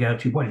you want to get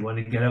out to your point, you want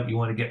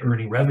to get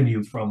earning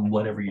revenue from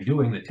whatever you're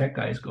doing. The tech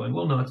guy is going,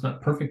 well, no, it's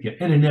not perfect yet,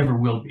 and it never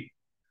will be.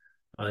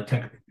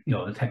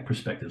 The tech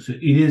perspective. So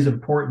it is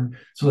important.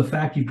 So the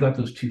fact you've got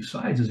those two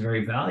sides is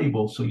very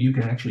valuable. So you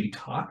can actually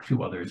talk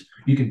to others.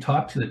 You can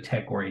talk to the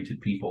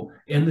tech-oriented people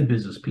and the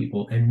business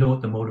people and know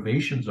what the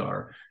motivations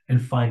are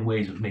and find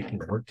ways of making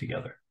it work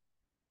together.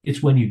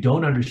 It's when you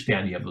don't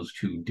understand you have those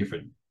two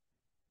different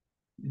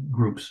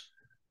groups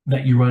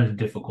that you run into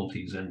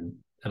difficulties and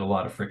a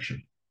lot of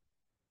friction.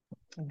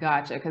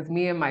 Gotcha. Because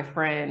me and my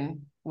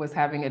friend was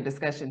having a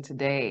discussion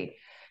today,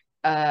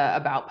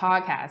 about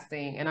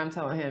podcasting, and I'm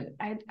telling him,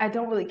 I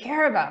don't really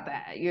care about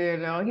that. You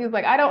know, he's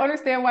like, I don't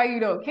understand why you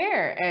don't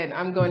care. And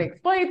I'm going to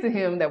explain to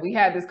him that we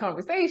had this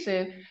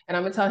conversation, and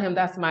I'm gonna tell him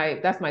that's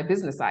my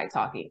business side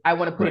talking. I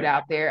want to put it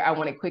out there. I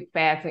want it quick,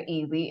 fast, and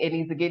easy. It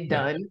needs to get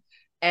done.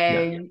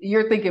 And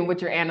you're thinking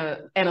with your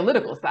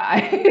analytical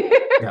side.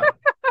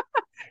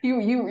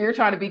 You're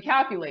trying to be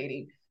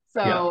calculating.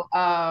 So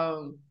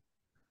okay.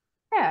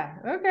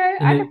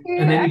 I can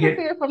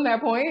see it from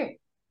that point.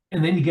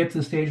 And then you get to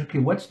the stage, okay,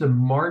 what's the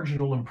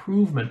marginal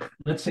improvement?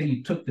 Let's say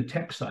you took the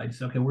tech side,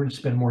 so, okay, we're going to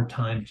spend more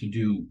time to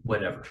do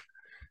whatever.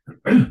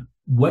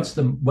 What's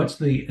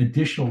the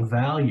additional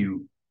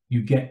value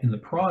you get in the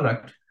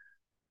product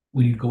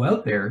when you go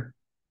out there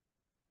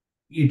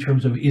in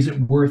terms of, is it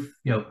worth,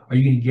 are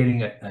you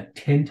getting a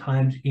 10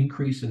 times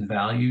increase in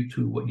value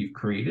to what you've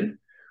created?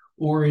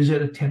 Or is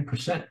it a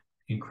 10%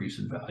 increase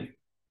in value?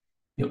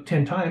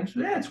 10 times,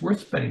 it's worth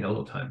spending a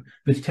little time.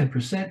 If it's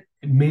 10%,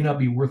 it may not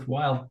be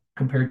worthwhile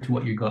compared to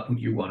what you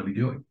want to be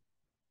doing.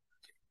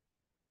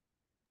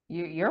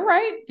 You're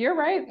right.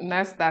 And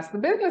that's the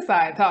business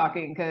side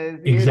talking, because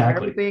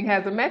everything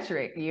has a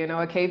metric, a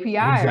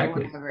KPI or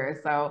whatever.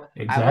 So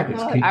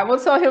I will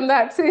tell him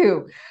that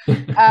too.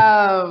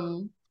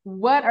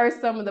 What are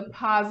some of the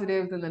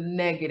positives and the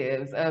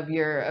negatives of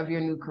your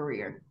new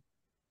career?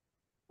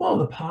 Well,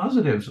 the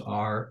positives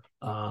are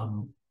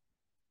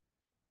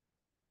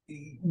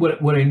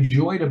what I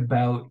enjoyed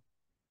about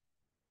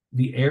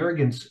the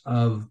arrogance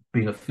of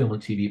being a film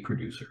and TV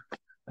producer.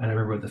 And I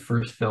remember the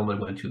first film I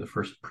went to, the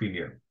first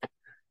premiere,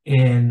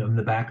 and I'm in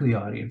the back of the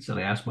audience, and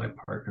I asked my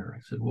partner,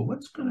 I said, well,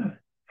 what's going to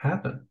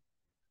happen?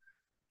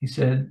 He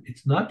said,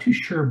 it's not too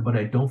sure, but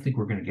I don't think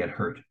we're going to get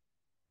hurt,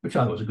 which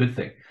I thought was a good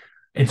thing.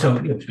 And so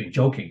it was me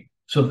joking.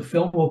 So the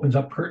film opens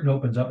up, curtain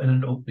opens up, and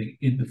then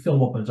the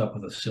film opens up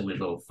with a silly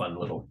little fun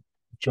little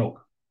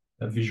joke,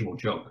 a visual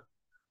joke.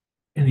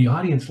 And the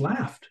audience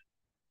laughed.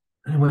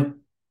 And I went,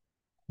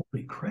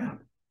 holy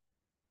crap.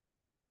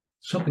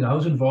 Something I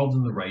was involved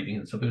in the writing,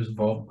 and something I was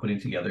involved in putting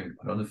together and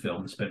put on the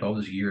film, and spent all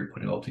this year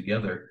putting it all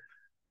together.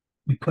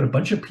 We put a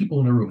bunch of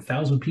people in a room,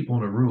 1,000 people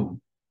in a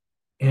room,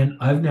 and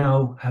I've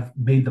now have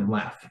made them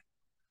laugh.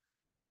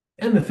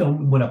 And the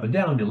film went up and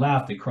down, they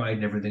laughed, they cried,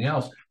 and everything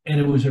else.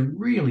 And it was a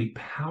really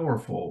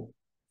powerful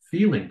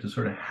feeling to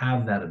sort of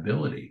have that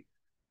ability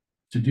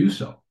to do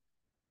so.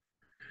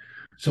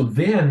 So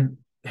then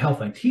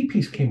health IT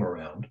piece came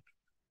around,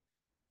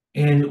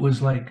 and it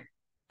was like,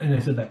 and I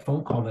said that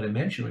phone call that I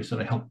mentioned, I said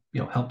I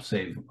help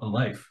save a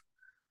life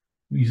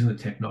using the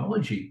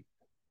technology.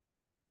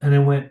 And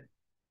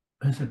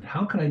I said,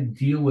 how can I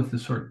deal with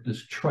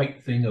this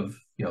trite thing of,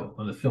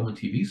 on the film and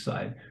TV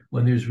side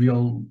when there's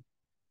real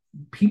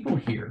people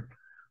here?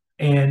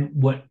 And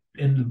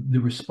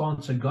the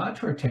response I got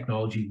to our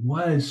technology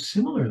was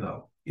similar,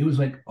 though. It was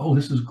like, oh,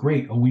 this is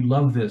great. Oh, we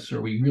love this,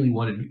 or we really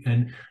wanted,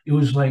 and it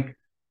was like,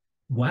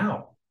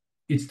 wow,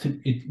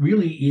 it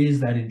really is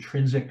that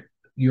intrinsic.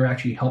 You're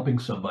actually helping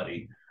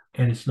somebody,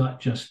 and it's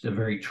not just a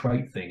very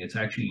trite thing. It's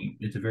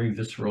a very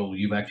visceral.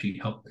 You've actually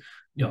helped,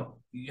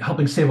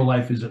 helping save a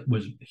life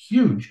was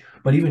huge,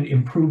 but even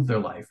improved their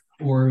life,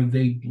 or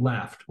they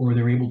laughed, or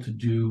they're able to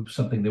do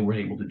something they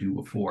weren't able to do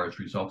before as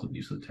a result of the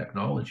use of the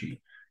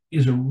technology,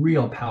 is a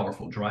real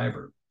powerful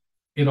driver.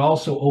 It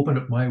also opened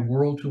up my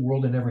world to a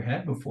world I never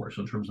had before.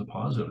 So in terms of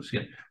positives,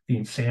 the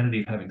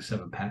insanity of having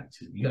 7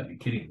 patents. You got to be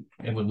kidding.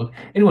 Anyone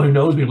who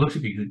knows me looks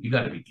at me, you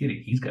got to be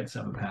kidding. He's got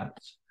 7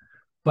 patents.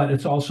 But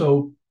it's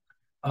also,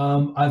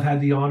 I've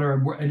had the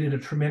honor, I did a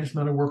tremendous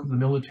amount of work with the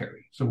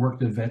military. So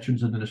worked at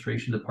Veterans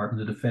Administration,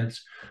 Department of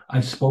Defense.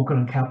 I've spoken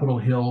on Capitol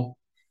Hill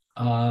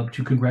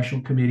to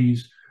congressional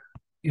committees,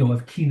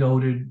 I've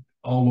keynoted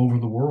all over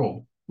the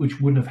world,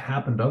 which wouldn't have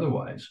happened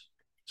otherwise.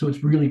 So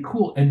it's really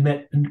cool, and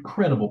met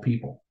incredible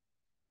people.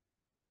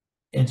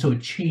 And so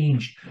it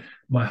changed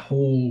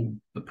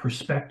the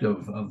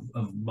perspective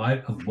of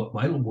what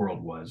my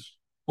world was,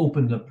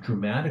 opened up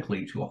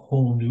dramatically to a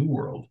whole new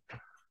world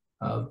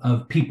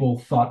of people,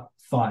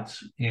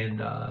 thoughts, and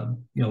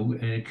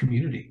and a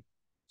community.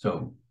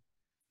 So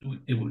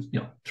it was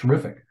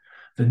terrific.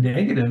 The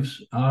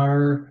negatives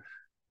are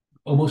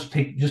almost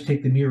take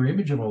the mirror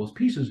image of all those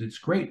pieces. It's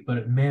great, but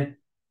it meant,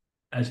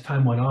 as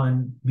time went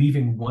on,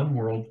 leaving one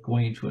world,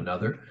 going into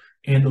another,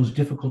 and those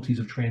difficulties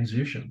of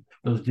transition,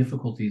 those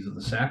difficulties of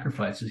the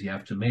sacrifices you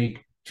have to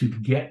make to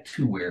get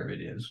to where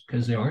it is,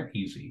 because they aren't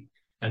easy,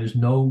 and there's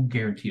no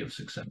guarantee of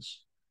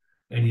success,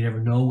 and you never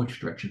know which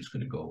direction it's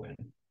going to go in.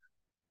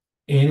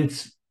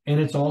 And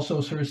it's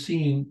also sort of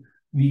seeing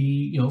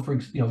for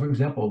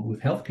example,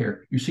 with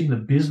healthcare, you're seeing the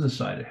business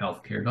side of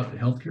healthcare, not the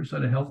healthcare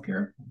side of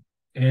healthcare.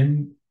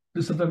 And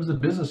sometimes the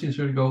business, you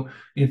sort of go,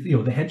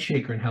 the head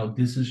shaker and how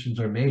decisions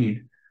are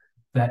made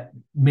that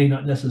may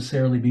not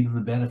necessarily be to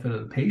the benefit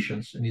of the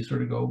patients. And you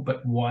sort of go,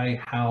 but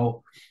why,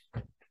 how,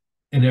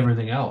 and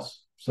everything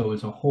else. So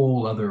it's a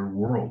whole other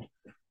world.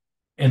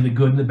 And the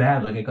good and the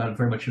bad, like I got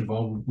very much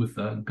involved with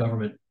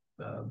government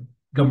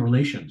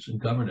relations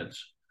and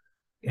governance.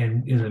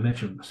 And as I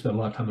mentioned, I spent a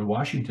lot of time in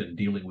Washington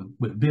dealing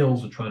with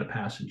bills and trying to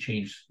pass and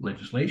change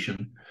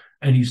legislation.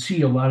 And you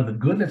see a lot of the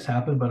good that's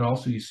happened, but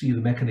also you see the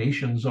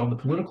machinations on the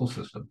political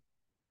system.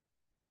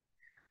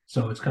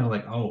 So it's kind of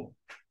like, oh,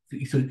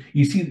 so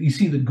you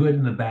see the good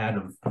and the bad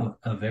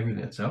of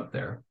everything that's out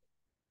there.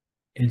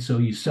 And so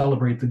you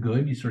celebrate the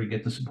good, you sort of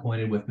get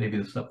disappointed with maybe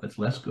the stuff that's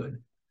less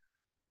good.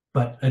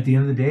 But at the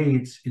end of the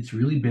day, it's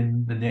really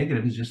been the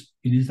negative is just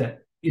it is that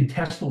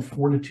intestinal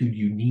fortitude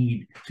you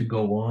need to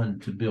go on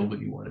to build what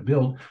you want to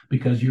build,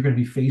 because you're going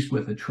to be faced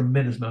with a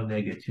tremendous amount of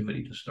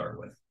negativity to start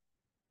with.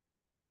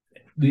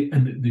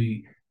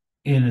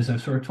 And as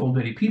I've sort of told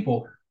many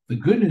people, the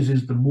good news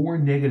is the more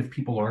negative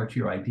people are to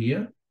your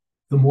idea,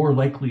 the more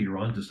likely you're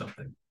onto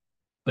something.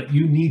 But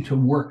you need to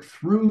work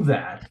through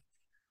that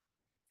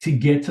to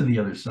get to the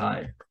other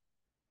side.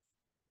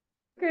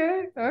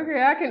 Okay,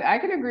 I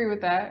can agree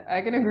with that.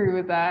 I can agree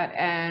with that.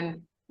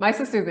 And my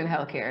sister's in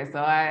healthcare, so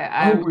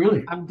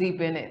Really? I'm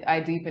deep in it. I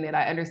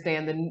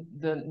understand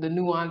the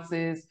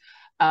nuances.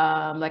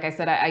 Like I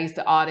said, I used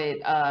to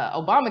audit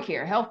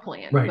Obamacare health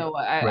plan, Right, so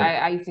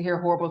right. I used to hear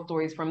horrible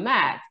stories from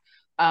that.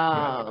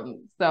 Yeah.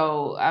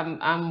 So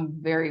I'm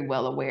very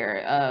well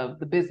aware of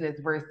the business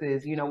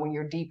versus, when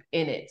you're deep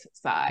in it Yeah.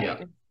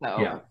 side.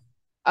 Yeah.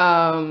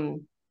 So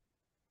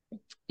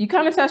you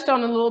kind of touched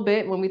on a little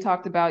bit when we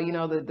talked about,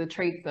 the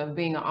traits of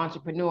being an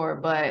entrepreneur,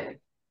 but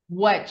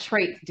what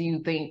traits do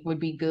you think would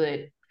be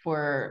good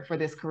for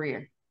this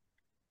career?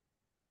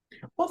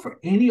 Well, for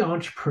any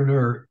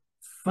entrepreneur,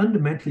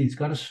 fundamentally, you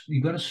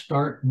got to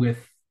start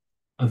with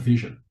a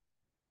vision.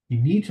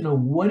 You need to know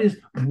what is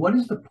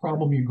the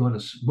problem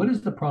what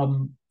is the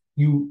problem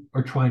you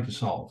are trying to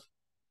solve.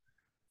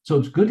 So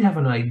it's good to have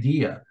an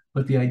idea,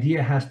 but the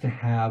idea has to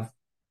have,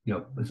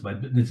 this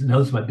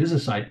is my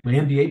business side. My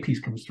MBA piece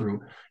comes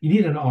through. You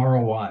need an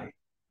ROI.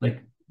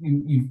 Like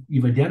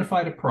you've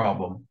identified a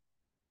problem,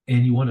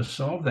 and you want to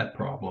solve that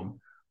problem.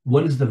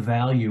 What is the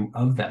value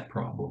of that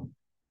problem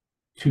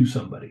to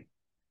somebody?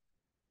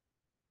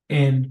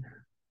 And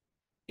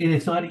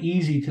it's not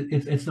easy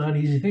it's not an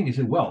easy thing. You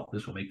say, well,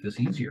 this will make this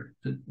easier.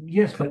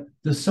 Yes, but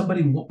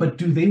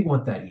do they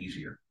want that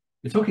easier?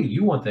 It's okay,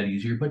 you want that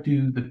easier, but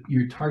do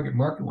your target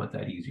market want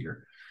that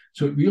easier?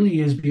 So it really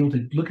is be able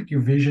to look at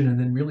your vision and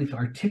then really to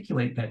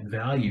articulate that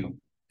value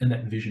and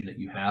that vision that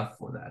you have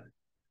for that.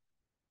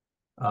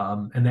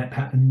 And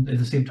at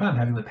the same time,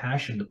 having the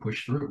passion to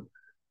push through.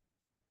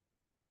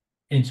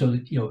 And so,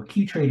 a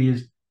key trait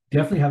is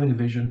definitely having a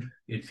vision.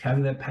 It's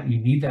having you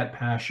need that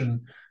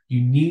passion.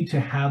 You need to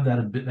have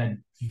that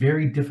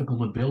very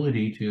difficult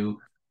ability to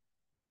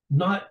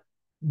not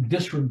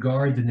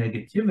disregard the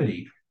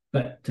negativity,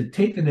 but to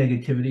take the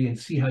negativity and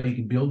see how you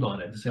can build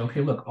on it. To say,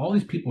 okay, look, all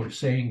these people are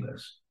saying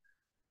this.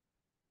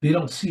 They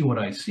don't see what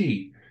I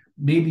see.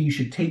 Maybe you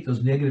should take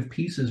those negative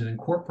pieces and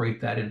incorporate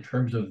that in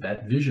terms of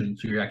that vision,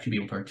 so you're actually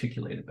able to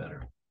articulate it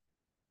better.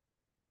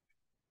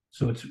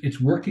 So it's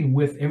working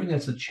with everything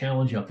that's a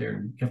challenge out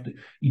there.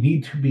 You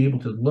need to be able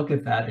to look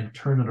at that and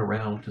turn it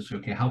around to say,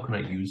 okay, how can I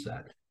use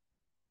that?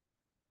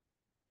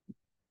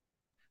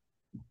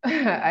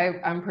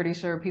 I'm pretty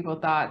sure people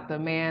thought the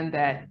man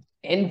that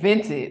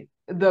invented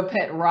the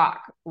pet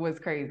rock was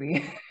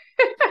crazy.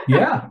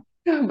 Yeah.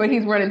 But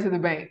he's running to the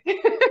bank.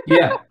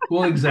 Yeah,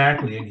 well,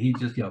 exactly. And he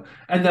just,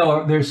 and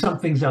there's some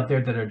things out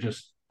there that are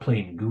just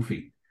plain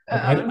goofy.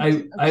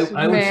 Like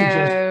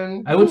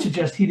I would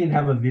suggest he didn't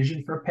have a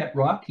vision for a pet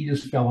rock. He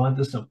just fell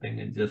onto something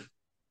and just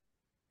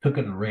took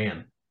it and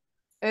ran.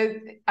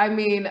 There's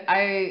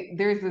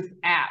this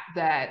app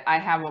that I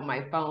have on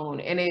my phone,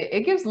 and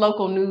it gives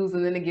local news,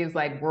 and then it gives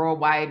like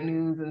worldwide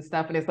news and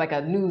stuff, and it's like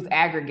a news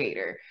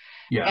aggregator.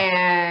 Yeah.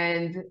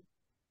 And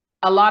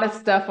a lot of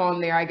stuff on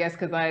there, I guess,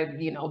 because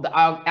the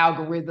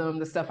algorithm,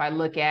 the stuff I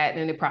look at,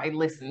 and it probably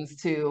listens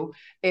to,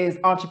 is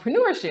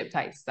entrepreneurship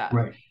type stuff.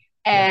 Right.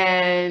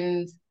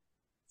 And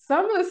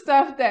some of the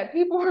stuff that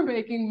people are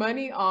making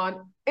money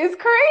on is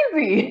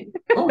crazy.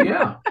 Oh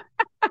yeah.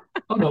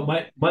 Oh no,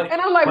 and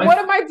I'm like, what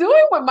am I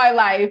doing with my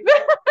life?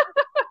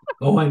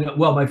 Oh, I know.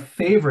 Well, my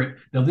favorite,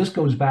 now this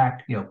goes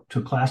back, to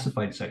a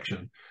classified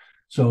section.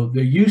 So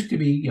there used to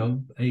be, a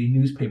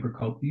newspaper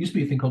there used to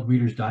be a thing called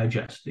Reader's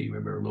Digest. Do you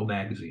remember, a little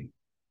magazine?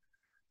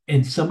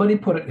 And somebody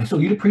put it, so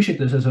you'd appreciate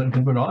this as a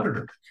government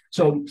auditor.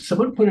 So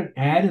someone put an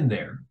ad in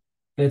there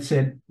that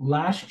said,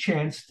 last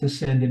chance to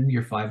send in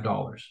your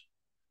 $5.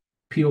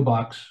 P.O.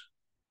 Box.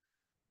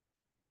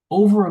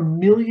 Over 1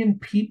 million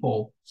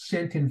people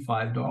sent in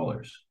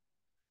 $5.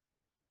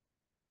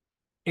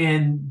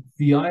 And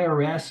the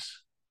IRS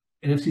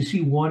and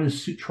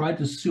FCC tried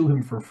to sue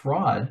him for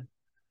fraud,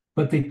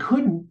 but they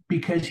couldn't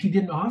because he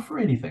didn't offer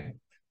anything.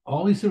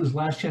 All he said was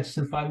last chance to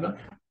send $5.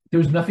 There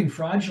was nothing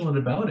fraudulent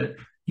about it.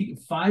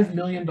 $5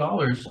 million,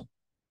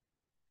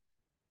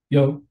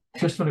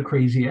 just on a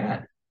crazy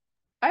ad.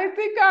 I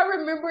think I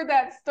remember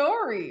that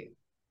story.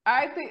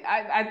 I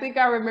think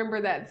I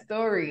remember that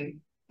story.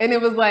 And it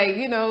was like,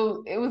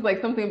 it was like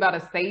something about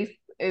a safe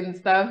and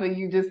stuff, and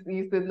you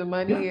send the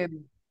money.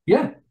 And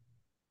yeah.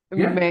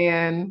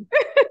 Man.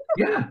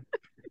 Yeah.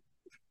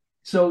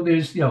 So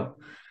there's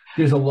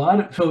a lot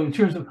of, so in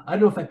terms of, I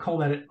don't know if I call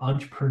that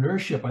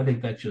entrepreneurship. I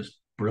think that's just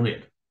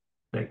brilliant.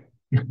 Like,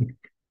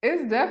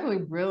 It's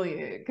definitely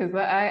brilliant because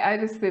I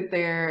just sit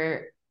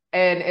there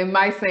and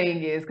my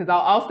saying is because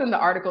I'll send the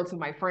article to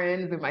my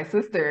friends and my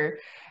sister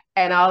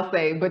and I'll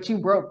say, but you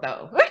broke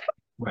though.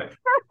 Right.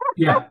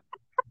 Yeah.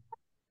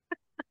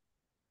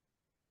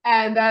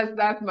 And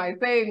that's my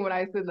saying when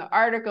I send the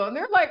article, and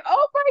they're like,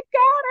 "Oh my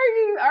God,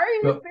 are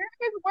you Well,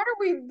 serious? What are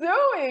we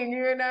doing?"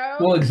 You know?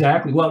 well,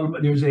 exactly. Well,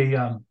 there's a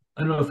I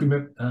don't know if you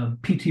remember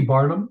P.T.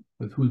 Barnum,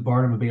 with who's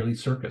Barnum of Bailey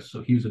Circus.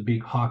 So he was a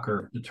big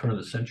hawker at the turn of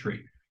the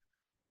century,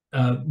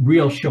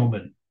 real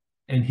showman.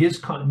 And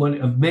his one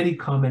of many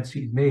comments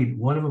he made,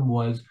 one of them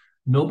was,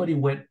 nobody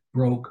went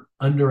broke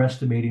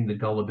underestimating the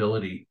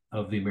gullibility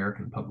of the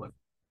American public.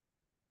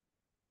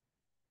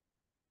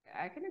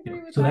 I can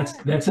agree with So that.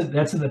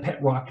 that's in the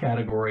pet rock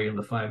category and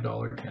the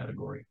 $5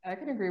 category. I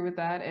can agree with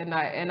that. And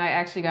I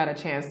actually got a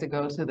chance to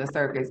go to the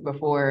circus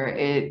before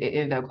it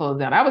ended up closed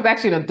down. I was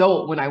actually an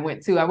adult when I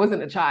went too. I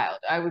wasn't a child.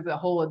 I was a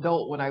whole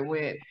adult when I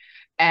went.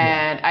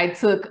 And I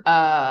took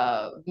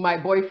my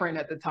boyfriend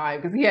at the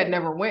time because he had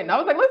never went. And I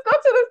was like, let's go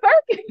to the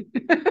circus.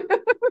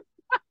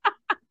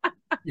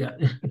 Yeah.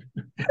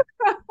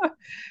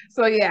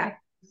 So yeah,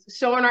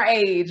 showing our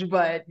age,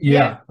 but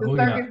yes, the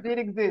circus did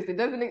exist. It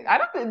doesn't. I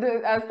don't think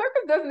the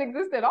circus doesn't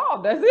exist at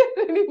all, does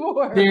it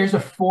anymore? There's a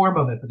form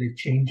of it, but they've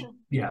changed.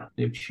 Yeah,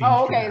 they've changed.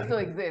 Oh, okay, it still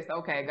exists.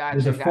 Okay,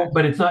 gotcha. There's a form,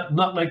 but it's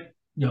not like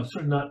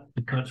certainly not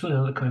the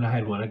kind I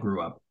had when I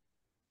grew up.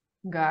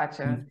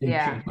 Gotcha.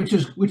 Yeah,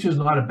 changed, which is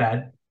not a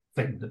bad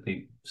thing that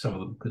some of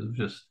them, because it was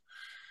just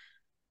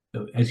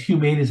as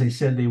humane as they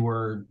said they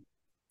were.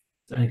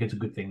 I think it's a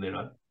good thing they're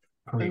not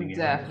parading.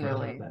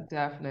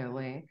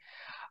 Definitely.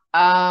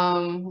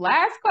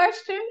 Last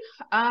question.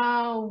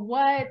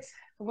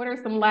 What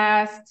are some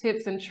last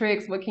tips and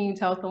tricks? What can you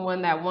tell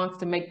someone that wants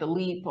to make the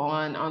leap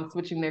on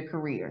switching their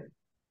career?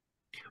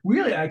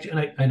 Really,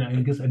 actually, and I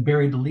guess I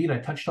buried the lead. I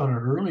touched on it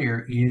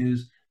earlier.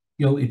 Is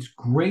it's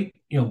great.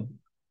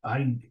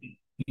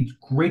 It's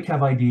great to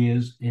have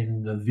ideas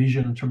and the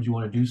vision in terms you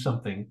want to do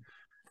something.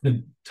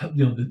 The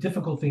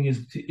difficult thing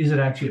is it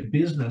actually a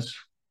business,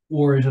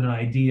 or is it an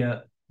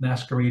idea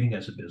masquerading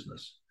as a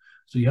business?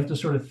 So you have to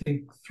sort of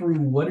think through,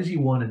 what does he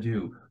want to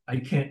do?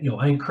 I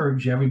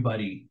encourage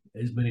everybody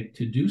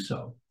to do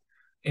so,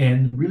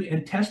 and really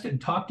test it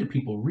and talk to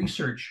people,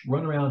 research,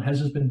 run around.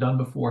 Has this been done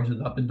before? Has it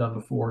not been done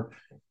before?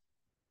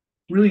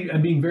 Really,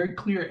 I'm being very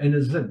clear. And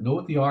as I said, know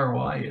what the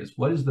ROI is.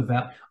 What is the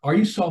value? Are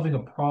you solving a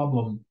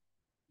problem?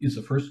 Is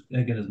the first,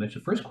 again, as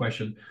mentioned, first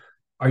question.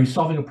 Are you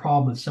solving a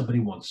problem that somebody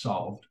wants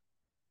solved?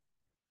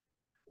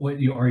 Are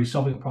you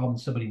solving a problem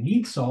somebody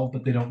needs solved,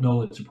 but they don't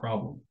know it's a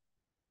problem?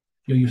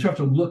 You have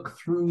to look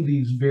through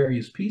these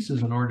various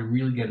pieces in order to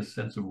really get a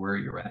sense of where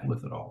you're at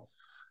with it all.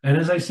 And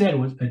as I said,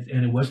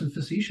 it wasn't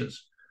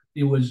facetious.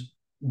 It was,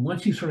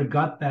 once you sort of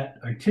got that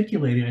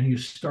articulated and you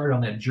start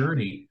on that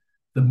journey,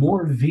 the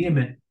more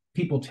vehement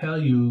people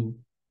tell you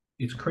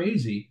it's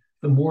crazy,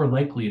 the more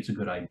likely it's a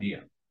good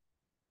idea.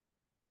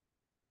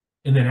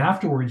 And then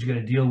afterwards, you got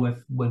to deal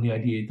with, when the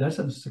idea does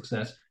have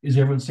success, is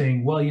everyone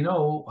saying,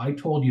 well, I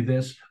told you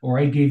this, or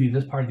I gave you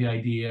this part of the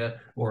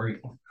idea, or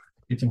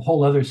it's a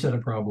whole other set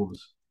of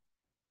problems.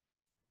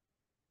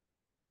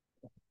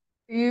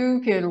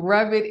 You can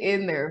rub it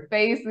in their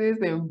faces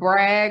and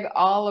brag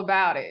all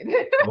about it.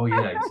 Oh,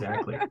 yeah,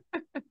 exactly.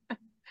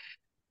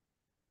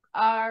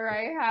 All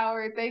right,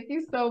 Howard, thank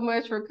you so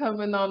much for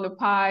coming on the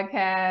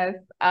podcast.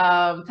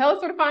 Tell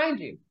us where to find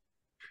you.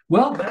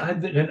 Well,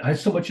 I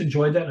so much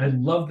enjoyed that. I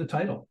love the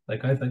title.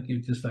 Like, I think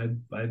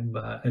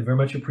I very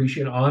much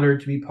appreciate, honored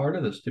to be part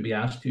of this, to be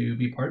asked to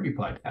be part of your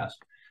podcast.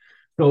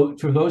 So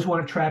for those who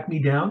want to track me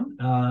down,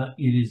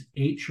 it is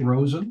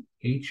Rosen,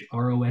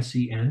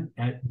 HROSEN,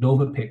 at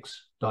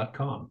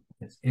Novapix.com.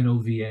 That's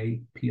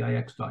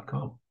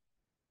NOVAPIX.com.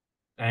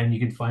 And you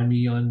can find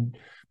me on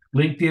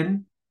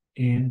LinkedIn,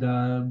 and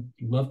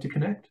love to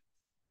connect.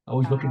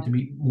 Always looking to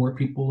meet more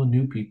people and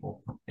new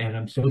people. And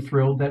I'm so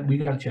thrilled that we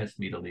got a chance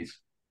to meet, Elise.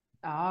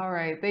 All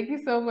right. Thank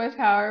you so much,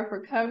 Howard,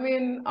 for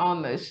coming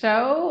on the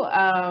show.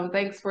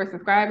 Thanks for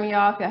subscribing,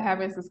 y'all. If you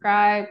haven't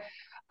subscribed,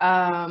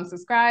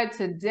 subscribe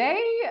today.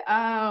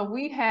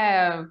 We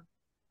have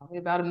probably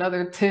about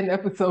another 10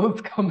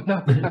 episodes coming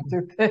up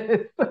after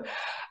this.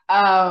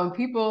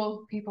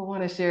 People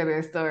want to share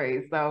their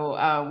stories.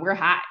 So we're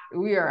hot.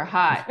 We are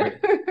hot.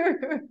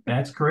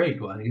 That's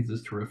great. Well, I think this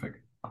is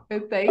terrific.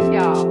 Thank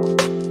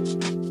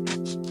y'all.